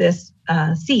run for this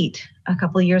seat a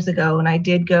couple of years ago, and I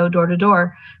did go door to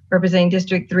door representing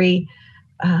District 3.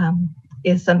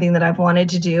 Is something that I've wanted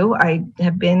to do. I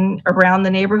have been around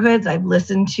the neighborhoods, I've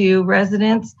listened to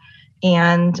residents,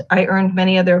 and I earned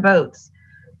many of their votes.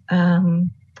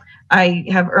 I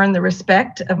have earned the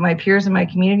respect of my peers and my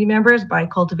community members by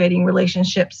cultivating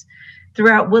relationships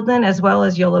throughout Woodland as well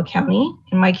as Yolo County.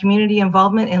 And my community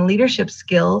involvement and leadership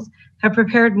skills have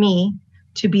prepared me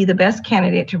to be the best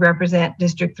candidate to represent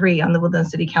District 3 on the Woodland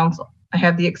City Council. I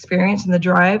have the experience and the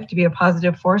drive to be a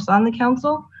positive force on the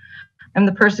council. I'm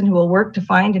the person who will work to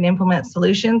find and implement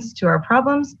solutions to our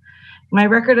problems. My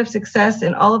record of success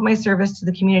in all of my service to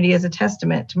the community is a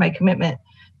testament to my commitment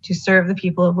to serve the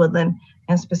people of Woodland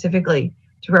and specifically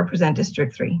to represent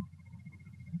District 3.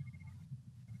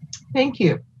 Thank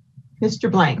you.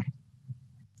 Mr. Blank.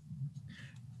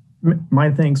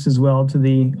 My thanks as well to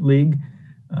the League.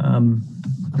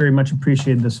 Very much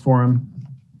appreciated this forum.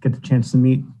 Get the chance to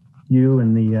meet you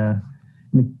and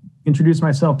introduce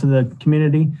myself to the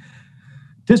community.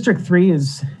 District 3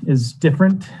 is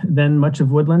different than much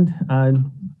of Woodland.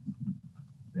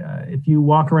 If you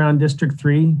walk around District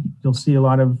 3, you'll see a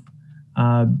lot of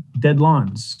dead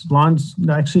lawns.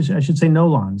 Actually, I should say no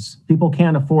lawns. People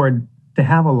can't afford to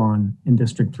have a lawn in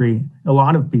District 3. A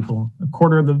lot of people, a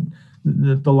quarter of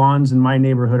the lawns in my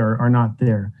neighborhood are not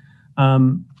there.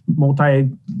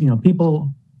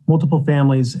 Multiple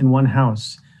families in one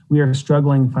house. We are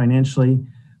struggling financially.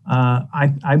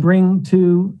 I bring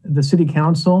to the city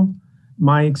council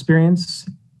my experience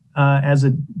as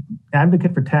an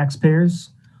advocate for taxpayers.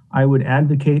 I would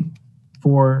advocate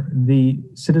for the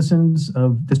citizens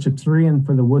of District 3 and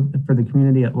for the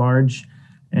community at large.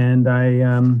 And I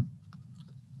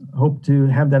hope to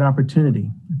have that opportunity.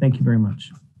 Thank you very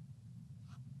much.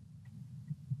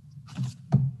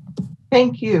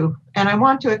 Thank you. And I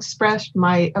want to express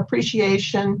my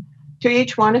appreciation to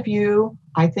each one of you.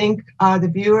 I think the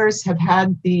viewers have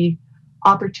had the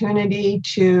opportunity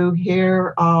to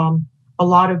hear a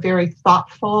lot of very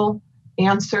thoughtful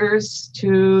answers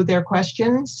to their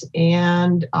questions.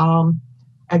 And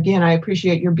again, I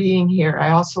appreciate your being here. I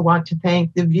also want to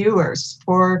thank the viewers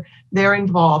for their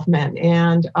involvement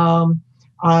and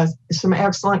some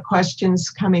excellent questions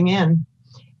coming in.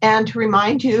 And to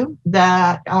remind you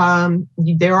that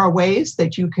there are ways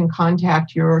that you can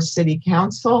contact your city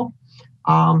council.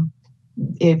 And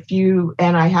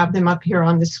I have them up here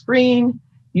on the screen,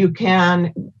 you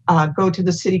can go to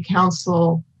the city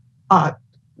council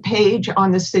page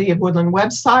on the City of Woodland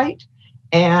website,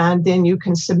 and then you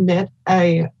can submit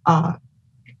a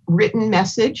written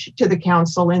message to the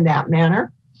council in that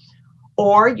manner.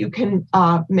 Or you can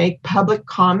make public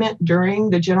comment during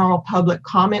the general public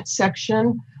comment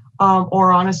section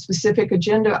or on a specific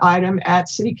agenda item at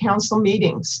city council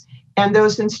meetings. And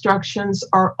those instructions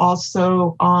are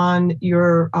also on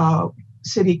your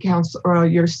city council or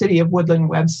your City of Woodland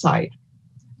website.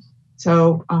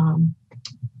 So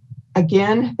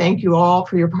again, thank you all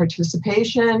for your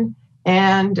participation,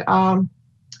 and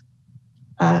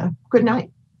good night.